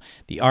kills them.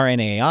 The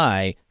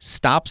RNAi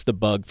stops the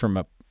bug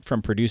from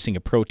producing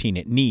a protein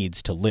it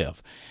needs to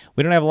live.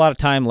 We don't have a lot of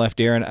time left,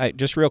 Darren.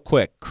 Just real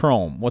quick,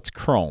 Chrome. What's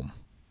Chrome?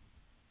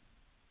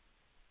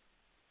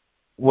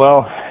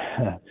 Well,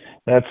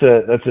 that's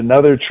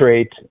another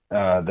trait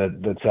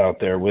that's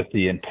out there with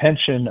the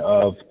intention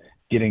of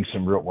getting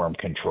some rootworm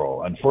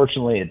control.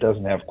 Unfortunately, it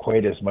doesn't have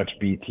quite as much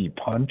BT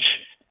punch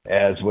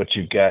as what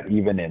you've got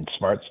even in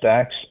Smart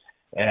Stacks.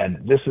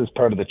 And this is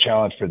part of the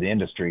challenge for the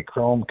industry.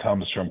 Chrome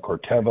comes from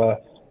Corteva.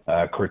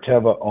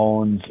 Corteva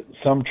owns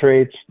some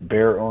traits,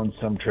 Bayer owns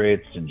some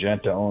traits,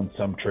 Syngenta owns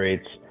some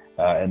traits,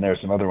 and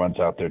there's some other ones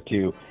out there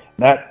too.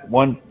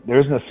 There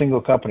isn't a single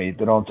company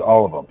that owns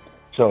all of them.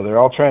 So they're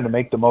all trying to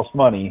make the most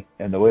money,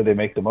 and the way they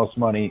make the most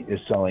money is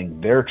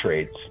selling their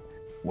traits,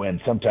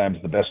 when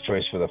sometimes the best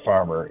choice for the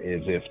farmer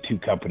is if two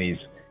companies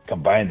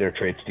combine their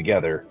traits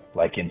together,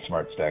 like in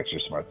Smart Stacks or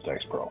Smart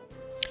Stacks Pro.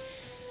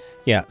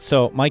 Yeah,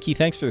 so Mikey,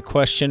 thanks for the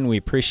question. We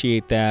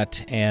appreciate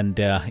that, and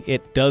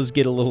it does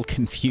get a little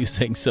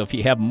confusing, so if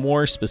you have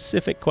more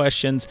specific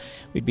questions,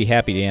 we'd be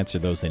happy to answer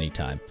those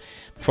anytime.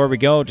 Before we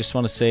go, just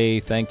want to say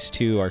thanks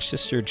to our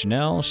sister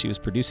Janelle. She was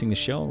producing the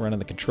show, running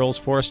the controls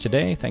for us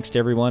today. Thanks to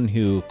everyone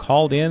who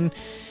called in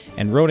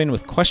and wrote in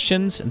with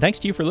questions, and thanks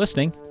to you for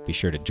listening. Be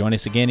sure to join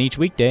us again each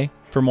weekday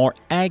for more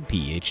Ag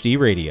PhD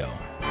Radio.